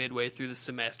get like midway through the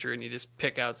semester, and you just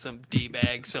pick out some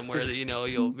D-bag somewhere that you know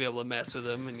you'll be able to mess with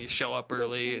them, and you show up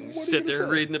early and you sit there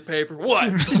reading the paper.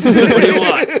 What? What do you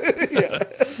want? Yeah.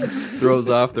 Throws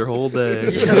off their whole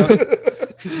day. Yeah.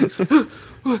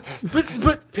 but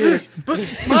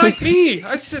my me.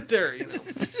 I sit there. You know.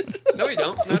 No, you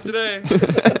don't. Not today.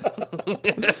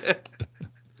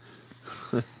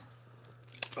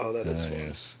 Oh, that is fun.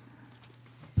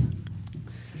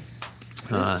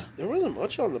 Yes. There wasn't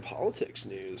much on the politics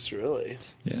news, really.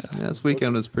 Yeah. Yeah, this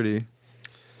weekend was pretty. I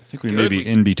think we Good. may be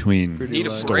in between Need a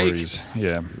stories.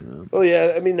 Yeah. Well,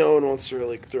 yeah, I mean, no one wants to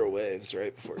really throw waves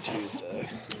right before Tuesday.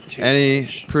 Too Any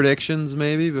much. predictions?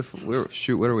 Maybe before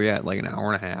shoot. What are we at? Like an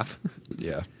hour and a half.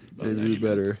 Yeah. Maybe we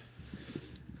better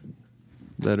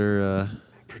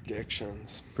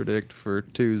predictions? predict for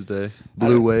Tuesday.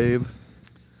 Blue wave.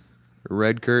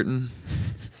 Red curtain.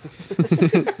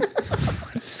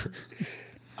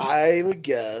 I would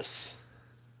guess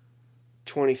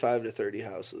 25 to 30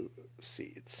 House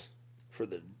seats for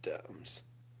the Dems.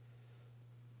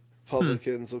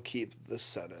 Republicans will keep the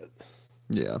Senate.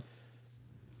 Yeah.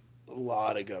 A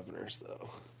lot of governors, though.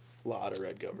 A lot of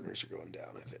red governors are going down,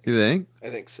 I think. You think? I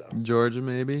think so. Georgia, I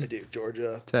maybe. do.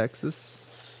 Georgia,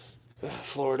 Texas,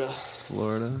 Florida,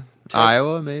 Florida,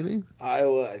 Iowa, maybe.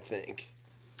 Iowa, I think.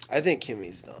 I think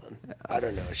Kimmy's done. I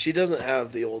don't know. She doesn't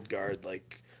have the old guard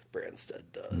like Branstad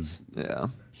does. Yeah.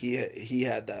 He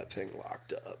had that thing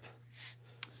locked up.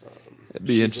 It'd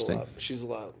be interesting. She's a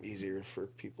lot easier for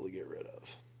people to get rid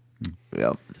of.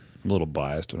 Yep. I'm a little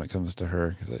biased when it comes to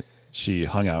her because she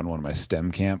hung out in one of my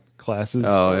STEM camp classes.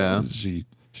 Oh, yeah. She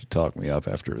talked me up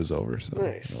after it was over. So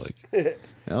Nice.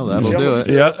 Well, that'll She do almost it.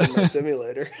 threw Yeah. up in my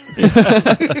simulator.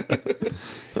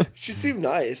 She seemed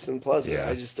nice and pleasant. Yeah.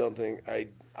 I just don't think I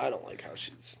don't like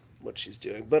what she's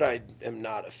doing. But I am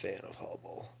not a fan of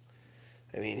Hubble.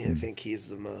 I mean, I think he's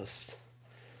the most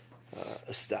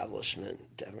establishment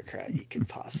Democrat you could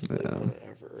possibly want to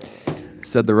ever.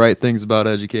 Said the right things about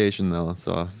education, though.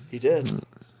 So He did,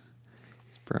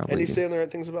 probably. and he's saying the right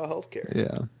things about healthcare.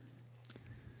 Yeah.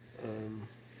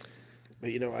 But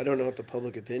I don't know what the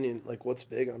public opinion, like what's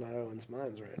big on Iowans'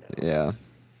 minds right now. Yeah.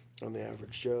 On the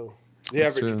average Joe, the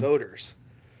That's average true. voters,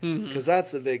 because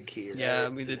that's the big key. Right? Yeah, I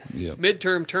mean, the Yep.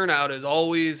 midterm turnout is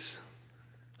always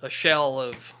a shell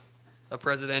of a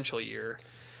presidential year.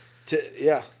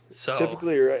 Yeah. So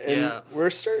Typically, right, and yeah.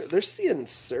 they're seeing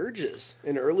surges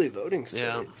in early voting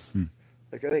Yeah. states.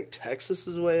 Like I think Texas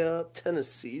is way up,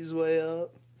 Tennessee's way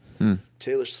up,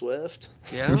 Taylor Swift,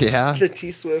 Yeah. Yeah. the T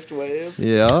Swift wave.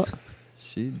 Yeah.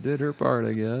 She did her part,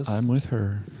 I guess. I'm with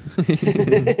her. I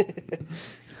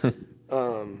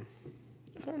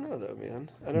don't know though, man.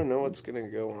 I don't know what's gonna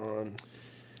go on.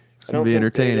 It's I gonna don't be think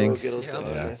entertaining. Beto will get it Yeah.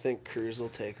 done. Yeah. I think Cruz will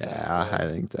take that. Yeah, one. I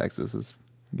think Texas is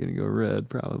gonna go red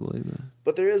probably.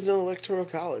 But there is no electoral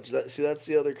college. That's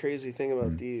the other crazy thing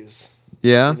about these.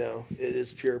 Yeah. It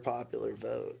is pure popular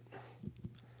vote.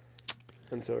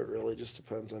 And so it really just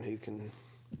depends on who can.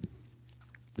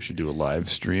 We should do a live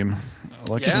stream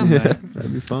election. Yeah. night.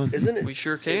 That'd be fun. Isn't it? We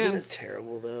sure Isn't can. it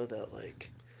terrible though that like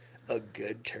a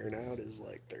good turnout is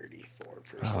like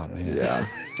 34%? Oh, man. Yeah,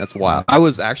 that's wild. I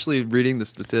was actually reading the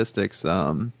statistics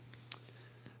the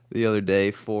other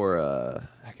day for I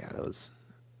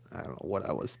don't know what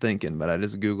I was thinking, but I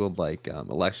just googled like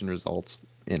election results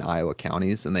in Iowa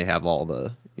counties, and they have all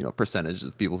the percentages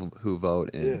of people who vote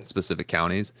in specific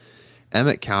counties.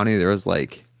 Emmett County, there was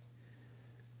like,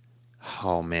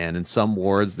 oh man, in some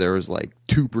wards there was like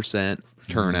 2%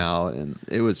 turnout, and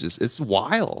it was it's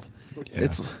wild. Yeah.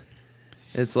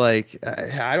 It's like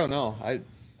I don't know. I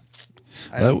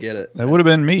don't get it. That would have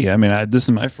been me. I mean, this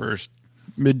is my first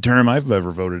midterm I've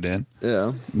ever voted in.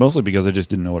 Yeah. Mostly because I just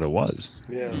didn't know what it was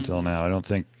Yeah. until now. I don't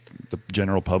think the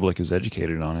general public is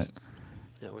educated on it.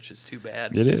 Yeah, which is too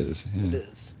bad. It is. Yeah. It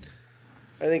is.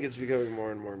 I think it's becoming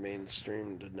more and more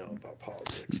mainstream to know about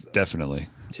politics, though, Definitely.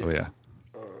 Too. Oh, yeah.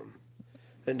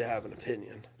 and to have an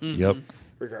opinion. Yep.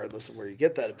 Regardless of where you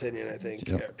get that opinion, I think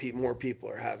Yep. more people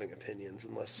are having opinions.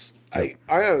 Unless I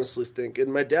honestly think,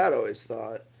 and my dad always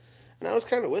thought, and I was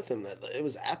kind of with him, that it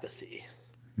was apathy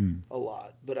a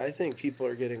lot. But I think people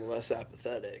are getting less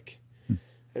apathetic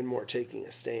and more taking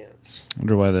a stance. I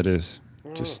wonder why that is.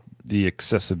 Just the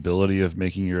accessibility of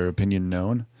making your opinion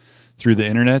known through the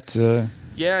internet.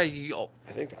 Yeah,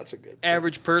 I think that's a good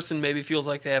average person maybe feels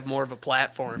like they have more of a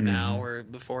platform now, where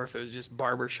before if it was just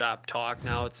barbershop talk,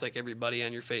 now it's like everybody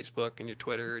on your Facebook and your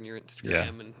Twitter and your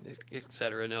Instagram and et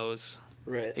cetera knows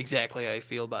Right. exactly how you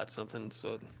feel about something.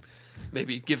 So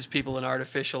maybe it gives people an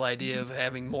artificial idea of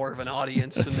having more of an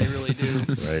audience than they really do.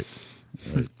 Right.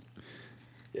 Right.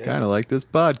 Kind of like this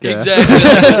podcast.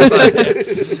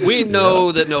 Exactly. We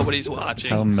know that nobody's watching.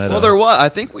 How meta. Well, there was. I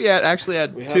think we had actually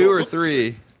had We 2 or haven't-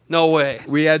 3. No way.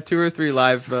 We had 2 or 3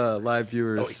 live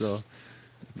viewers. Nice. So.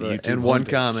 The But, YouTube and one homepage.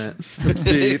 comment from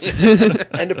Steve.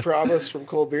 And a promise from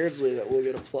Cole Beardsley that we'll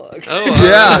get a plug. Oh, all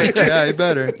yeah, right. yeah, you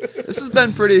better. This has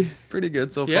been pretty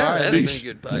good so Yeah, far. that's I been think, a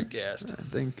good podcast. I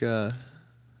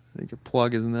think a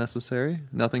plug is necessary.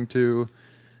 Nothing too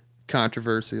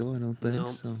controversial, I don't think. No.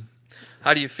 So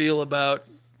How do you feel about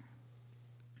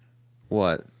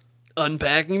what?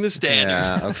 unpacking the standard?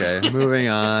 Yeah, okay. Moving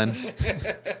on.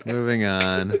 Moving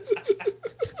on.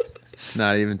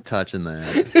 Not even touching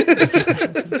that.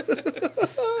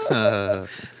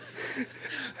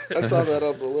 I saw that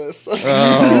on the list.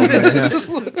 Oh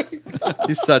man.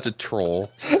 He's such a troll.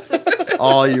 That's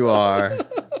all you are.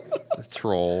 A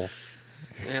troll.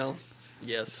 Well,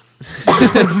 yes.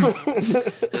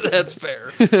 That's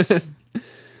fair.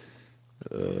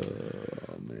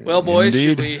 Well, boys,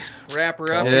 should Indeed. we wrap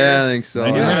her up? Yeah, I here? think so.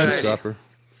 Thank you. Have some Alrighty. supper.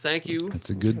 Thank you. It's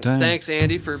a good time. Thanks,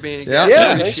 Andy, for being a Yeah. guest.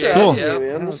 Yeah, Appreciate thanks for it. having Yeah.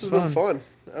 me, man. This was has been fun.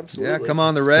 fun. Absolutely. Yeah, come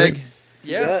on the reg.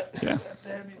 Yeah. Yeah.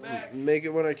 Make it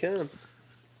when I can.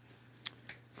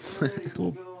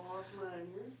 Cool.